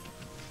yet.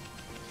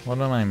 What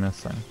am I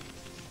missing?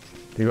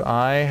 Do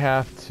I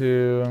have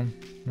to...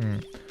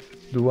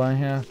 Do I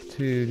have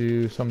to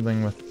do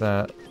something with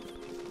that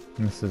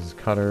Mrs.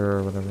 Cutter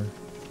or whatever?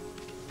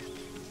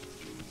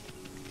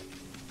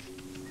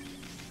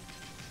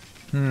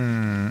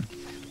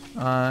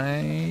 I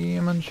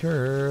am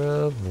unsure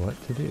of what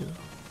to do.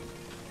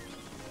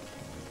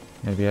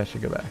 Maybe I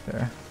should go back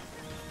there.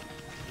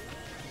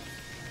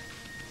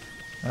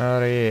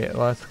 Alright,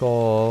 let's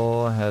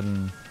go ahead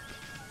and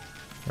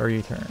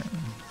return.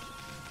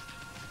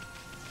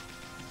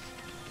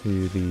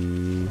 to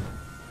the...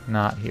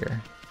 not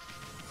here.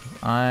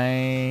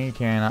 I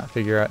cannot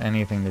figure out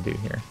anything to do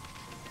here.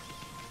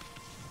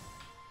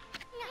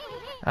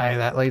 Hey,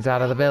 that leads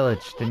out of the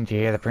village. Didn't you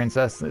hear the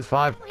princess? There's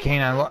 5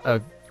 canine...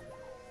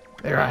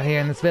 they're right here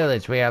in this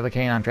village. We have the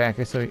canine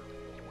tracker, so...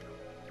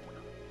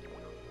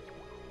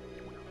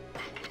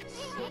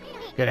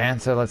 Good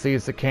answer. Let's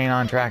use the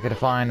canine tracker to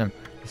find them.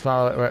 Just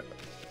follow it.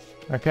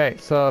 Okay,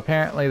 so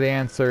apparently the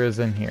answer is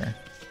in here.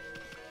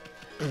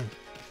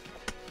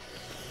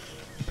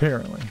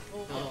 Apparently.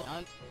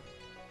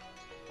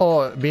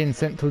 Oh, being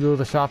sent to do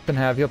the shop and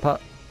have your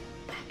pup.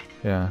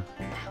 Yeah.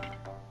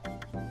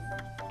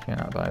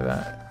 Cannot buy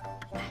that.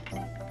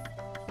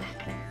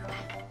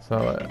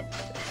 Sell it.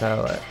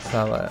 Sell it.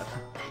 Sell it.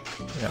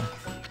 Yeah.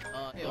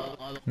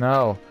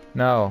 No.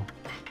 No.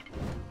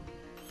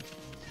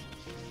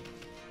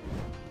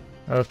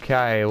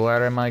 Okay,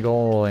 where am I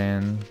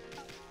going?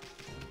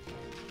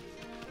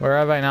 Where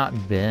have I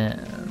not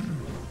been?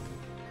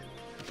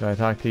 Do I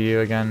talk to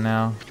you again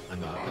now?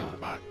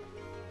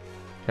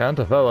 Can't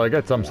a fella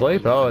get some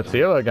sleep? Oh, it's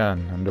you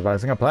again. I'm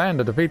devising a plan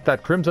to defeat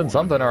that crimson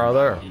something or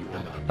other.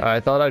 I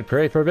thought I'd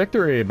pray for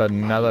victory, but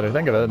now that I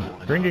think of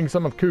it, drinking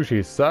some of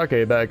Kushi's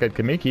sake back at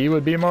Kamiki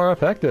would be more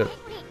effective.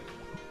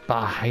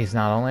 Bah, he's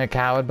not only a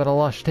coward, but a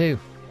lush too.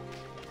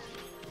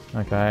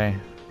 Okay.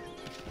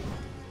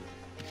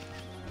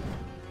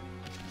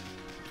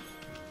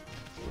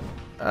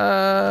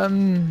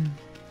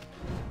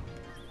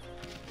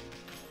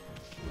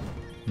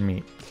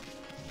 Meat.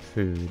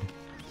 Food.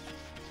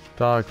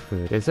 Dog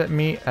food. Is it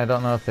meat? I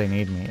don't know if they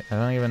need meat. I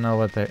don't even know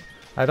what they...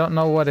 I don't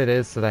know what it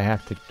is that I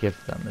have to give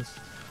them is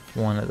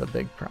one of the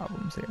big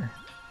problems here.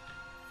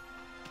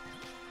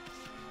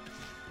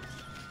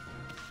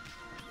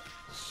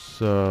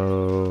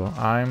 So...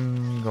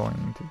 I'm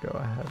going to go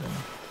ahead and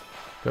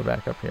go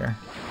back up here.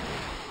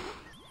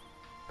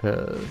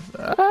 Because...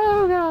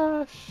 oh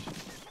gosh!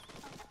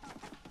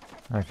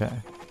 Okay.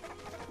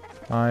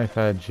 I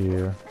fed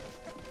you.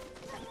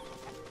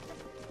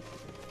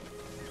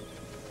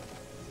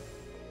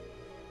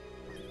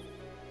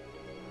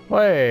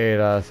 Wait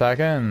a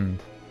second.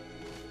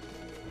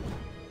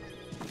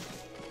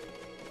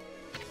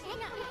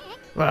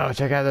 Whoa,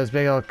 check out those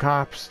big old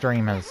carp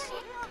streamers.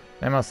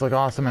 They must look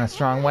awesome in a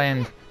strong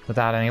wind.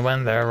 Without any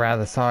wind, they're a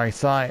rather sorry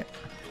sight.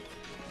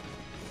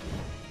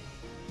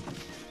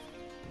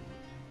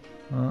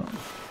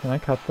 Can I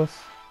cut this?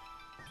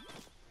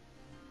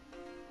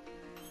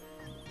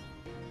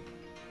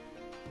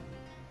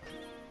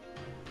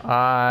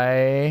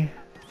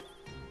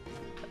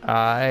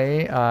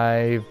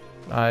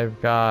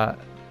 I've got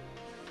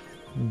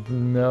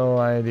no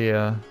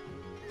idea.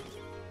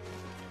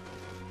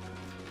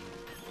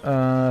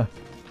 I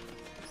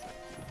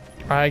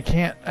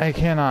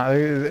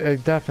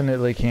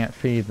definitely can't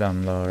feed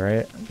them though,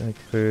 right? Like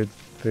food,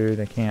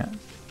 I can't.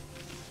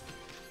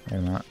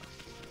 Maybe not.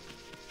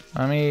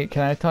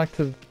 Can I talk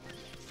to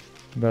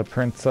the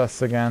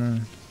princess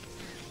again?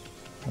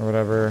 Or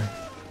whatever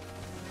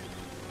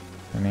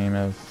her name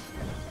is.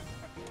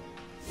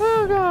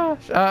 Oh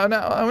gosh! Oh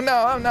no! Oh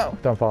no! Oh no!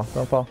 Don't fall!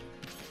 Don't fall!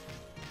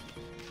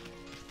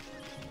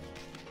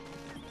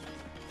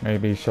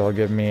 Maybe she'll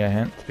give me a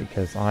hint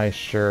because I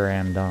sure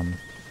am dumb.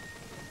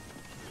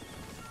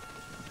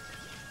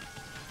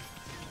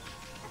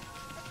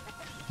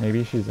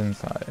 Maybe she's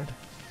inside.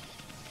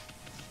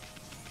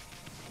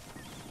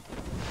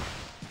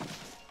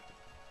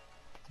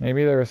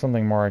 Maybe there was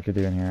something more I could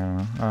do in here. I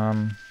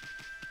don't know.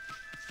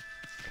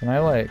 Can I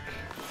like?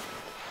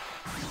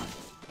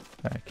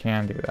 I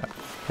can do that.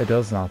 It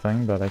does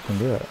nothing, but I can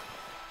do it.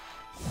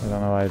 I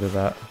don't know why I did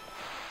that.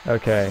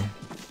 Okay.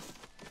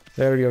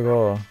 There you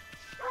go.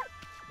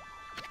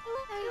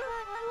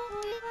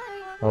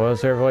 What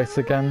was her voice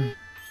again?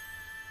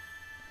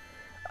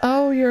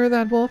 Oh, you're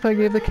that wolf I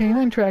gave the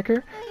canine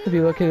tracker. Have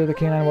you located the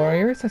canine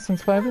warriors? I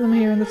sense 5 of them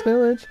here in this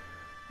village.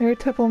 They're a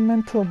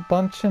temperamental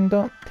bunch and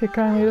don't take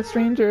kindly to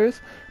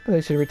strangers, but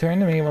they should return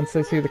to me once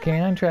they see the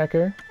canine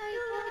tracker.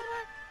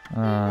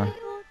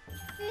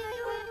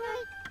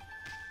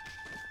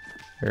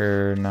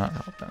 You're not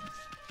helping.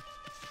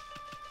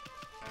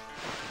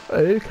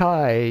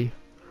 Okay.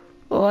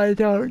 I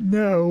don't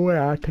know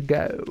where to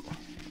go.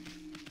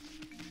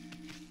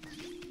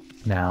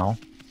 Now.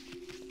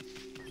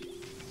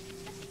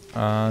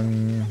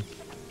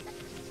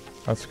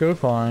 Let's go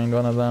find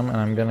one of them and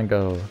I'm gonna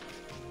go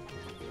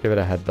give it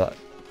a headbutt.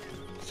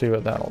 See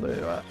what that'll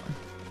do.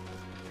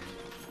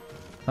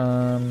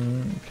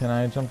 Can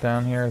I jump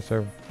down here? Is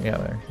there... yeah,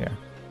 there, yeah.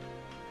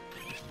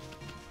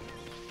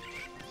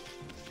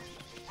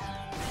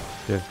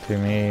 Give to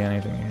me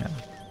anything you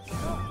have.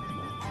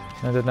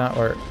 That did not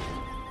work.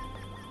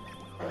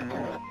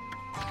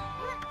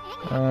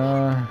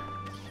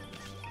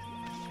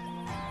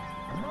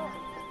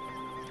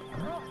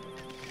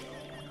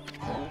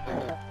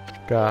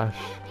 Gosh.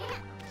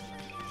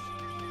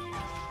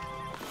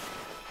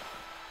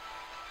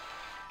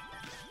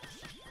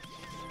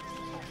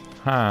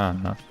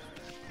 Huh.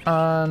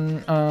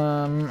 I'm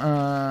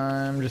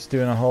just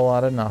doing a whole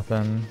lot of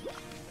nothing.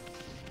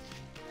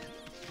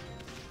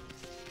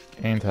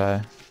 Ain't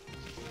I?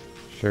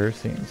 Sure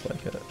seems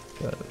like it,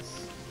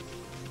 because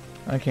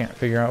I can't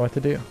figure out what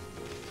to do.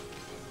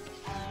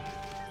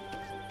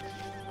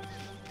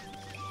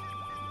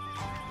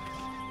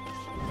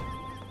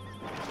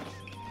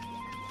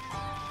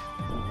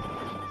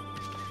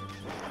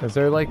 Is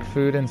there like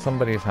food in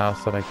somebody's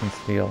house that I can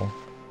steal?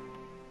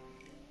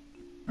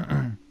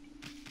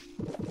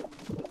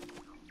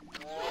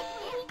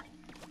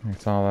 I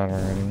saw that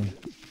already.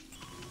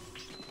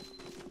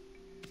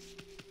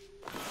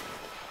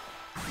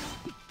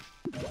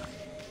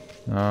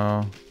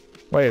 No.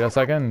 Wait a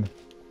second.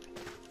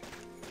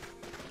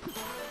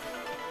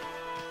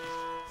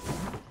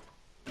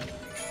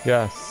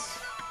 Yes.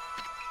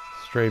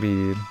 Stray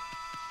bead.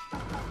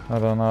 I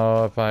don't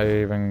know if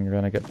I even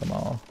gonna get them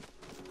all.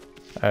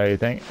 I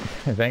think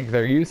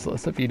they're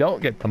useless if you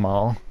don't get them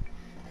all.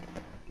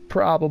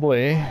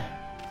 Probably.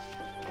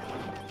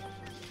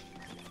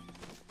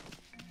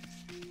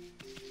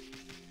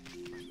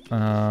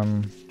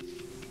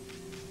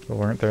 But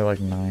weren't there like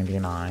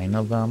 99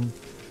 of them?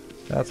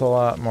 That's a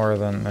lot more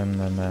than at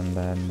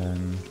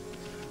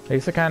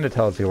least it kind of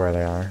tells you where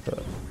they are,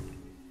 but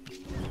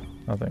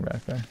nothing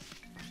back there.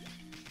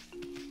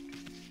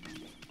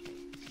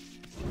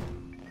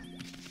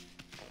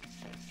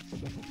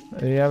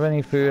 Do you have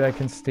any food I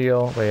can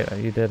steal? Wait,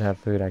 you did have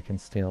food I can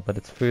steal, but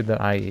it's food that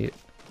I eat.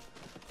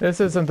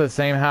 This isn't the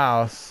same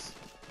house.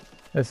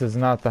 This is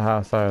not the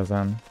house I was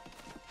in.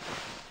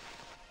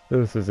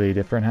 This is a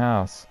different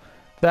house.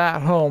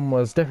 That home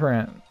was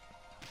different.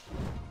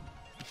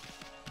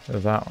 It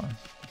was that one.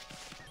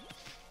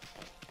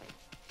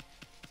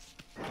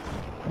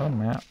 Oh,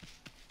 map.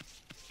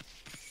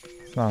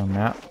 It's not a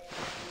map.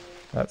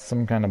 That's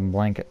some kind of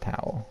blanket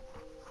towel.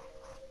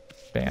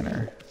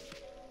 Banner.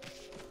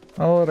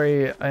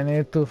 Alright, I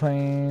need to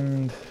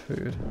find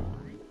food.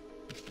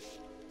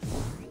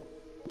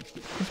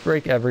 Let's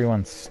break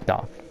everyone's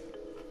stuff.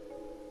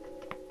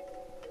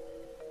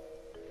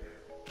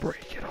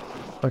 Break it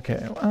all.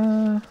 Okay,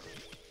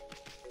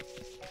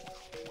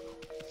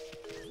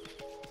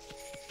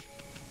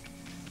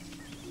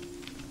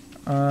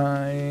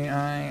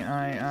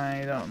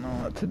 I don't know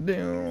what to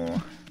do.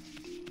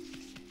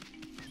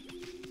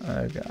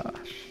 Oh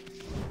gosh.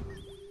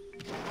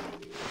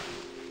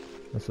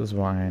 This is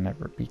why I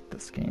never beat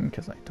this game,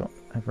 because I don't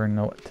ever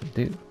know what to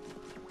do.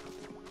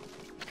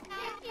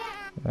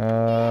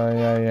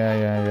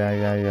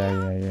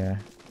 Yeah.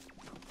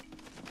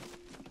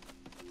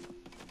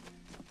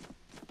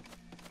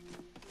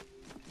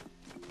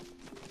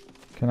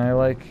 Can I,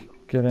 like,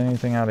 get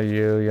anything out of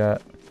you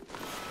yet?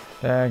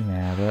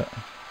 Dagnabbit.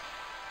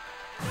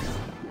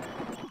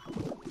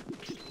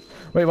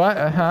 Wait, what?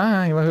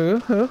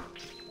 Who?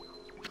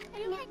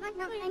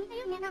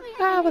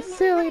 I was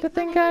silly to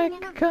think I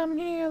could come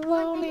here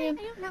alone and...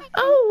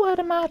 Oh, what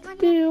am I to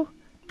do?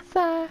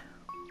 Sigh.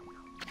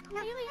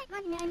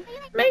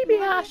 Maybe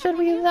I should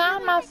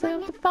resign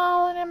myself to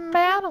falling in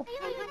battle.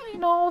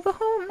 No, the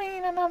whole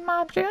meaning of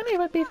my journey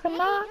would be for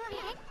naught.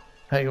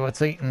 Hey,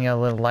 what's eating you,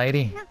 little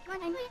lady?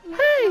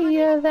 Hey,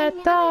 you're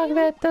that dog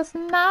that does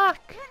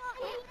knock.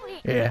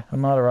 Yeah,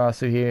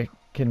 Amaterasu here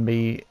can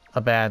be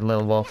a bad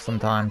little wolf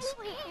sometimes.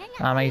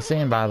 I'm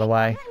Asin, by the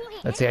way.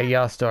 Let's hear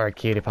your story,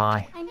 cutie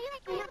pie.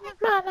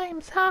 My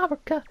name's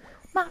Haruka.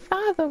 My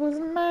father was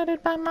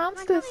murdered by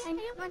monsters.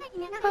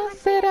 I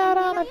set out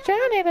on a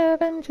journey to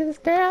avenge his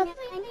death,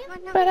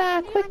 but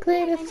I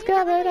quickly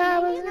discovered I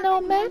was no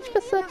match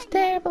for such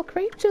terrible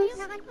creatures.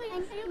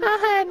 I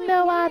had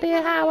no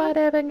idea how I'd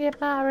ever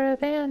get my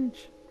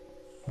revenge.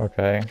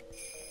 Okay.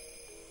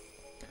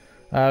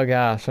 Oh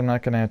gosh, I'm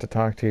not gonna have to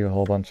talk to you a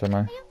whole bunch, am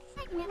I?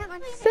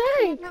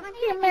 Say,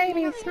 you may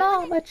be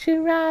small, but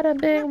you ride a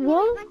big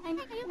wolf.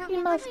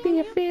 You must be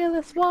a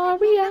fearless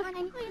warrior.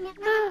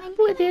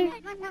 Would you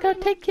go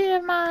take care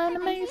of my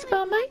enemies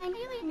for me?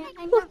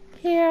 Look,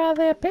 here are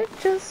their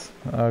pictures.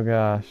 Oh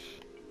gosh.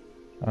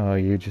 Oh,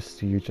 you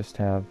just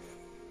have...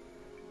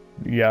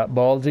 Yeah,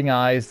 bulging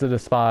eyes the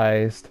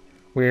despised,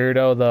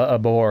 Weirdo the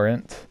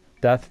abhorrent,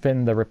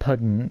 Deathfin the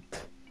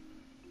repugnant,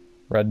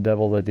 Red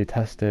Devil the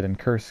detested, and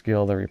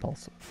Cursegill the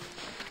repulsive.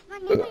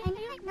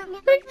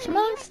 Each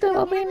monster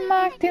will be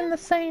marked in the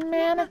same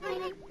manner.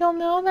 You'll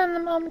know them the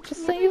moment you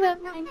see them.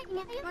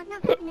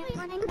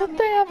 But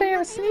they are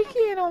very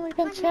sneaky and only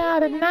venture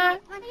out at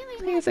night.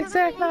 Please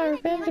exact my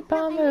revenge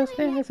upon those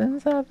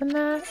denizens of the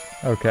night.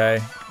 Okay.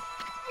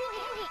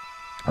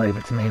 Leave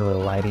it to me,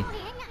 little lady.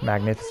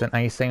 Magnificent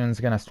Aesoon's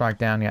gonna strike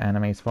down your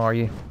enemies for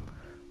you.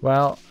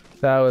 Well,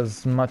 that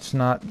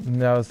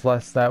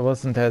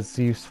wasn't as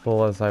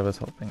useful as I was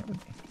hoping it would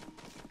be.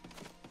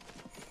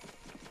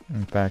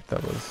 In fact,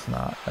 that was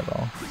not at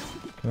all.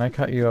 Can I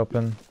cut you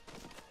open?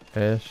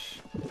 Ish.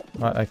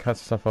 What, I cut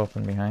stuff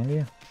open behind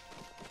you?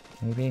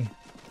 Maybe?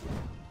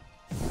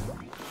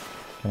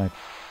 Can I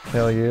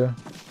kill you?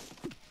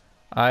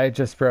 I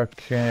just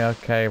broke...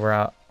 Okay, we're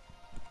out.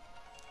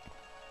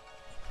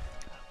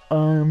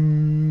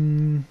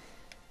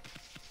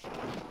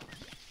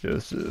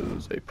 This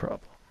is a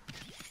problem.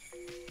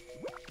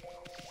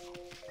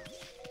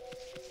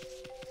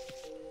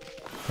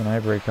 Can I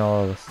break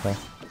all of this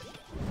stuff?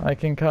 I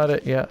can cut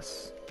it,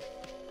 yes.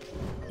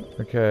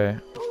 Okay.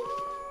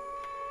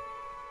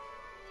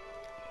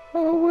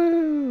 Oh,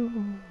 woo!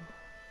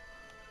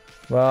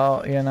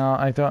 Well, you know,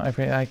 I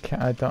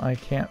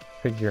can't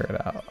figure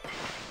it out.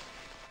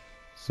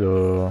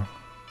 So,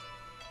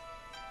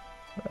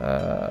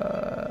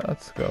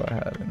 let's go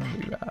ahead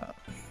and do that.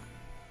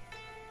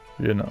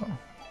 You know,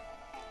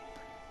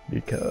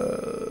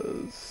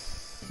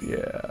 because,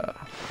 yeah.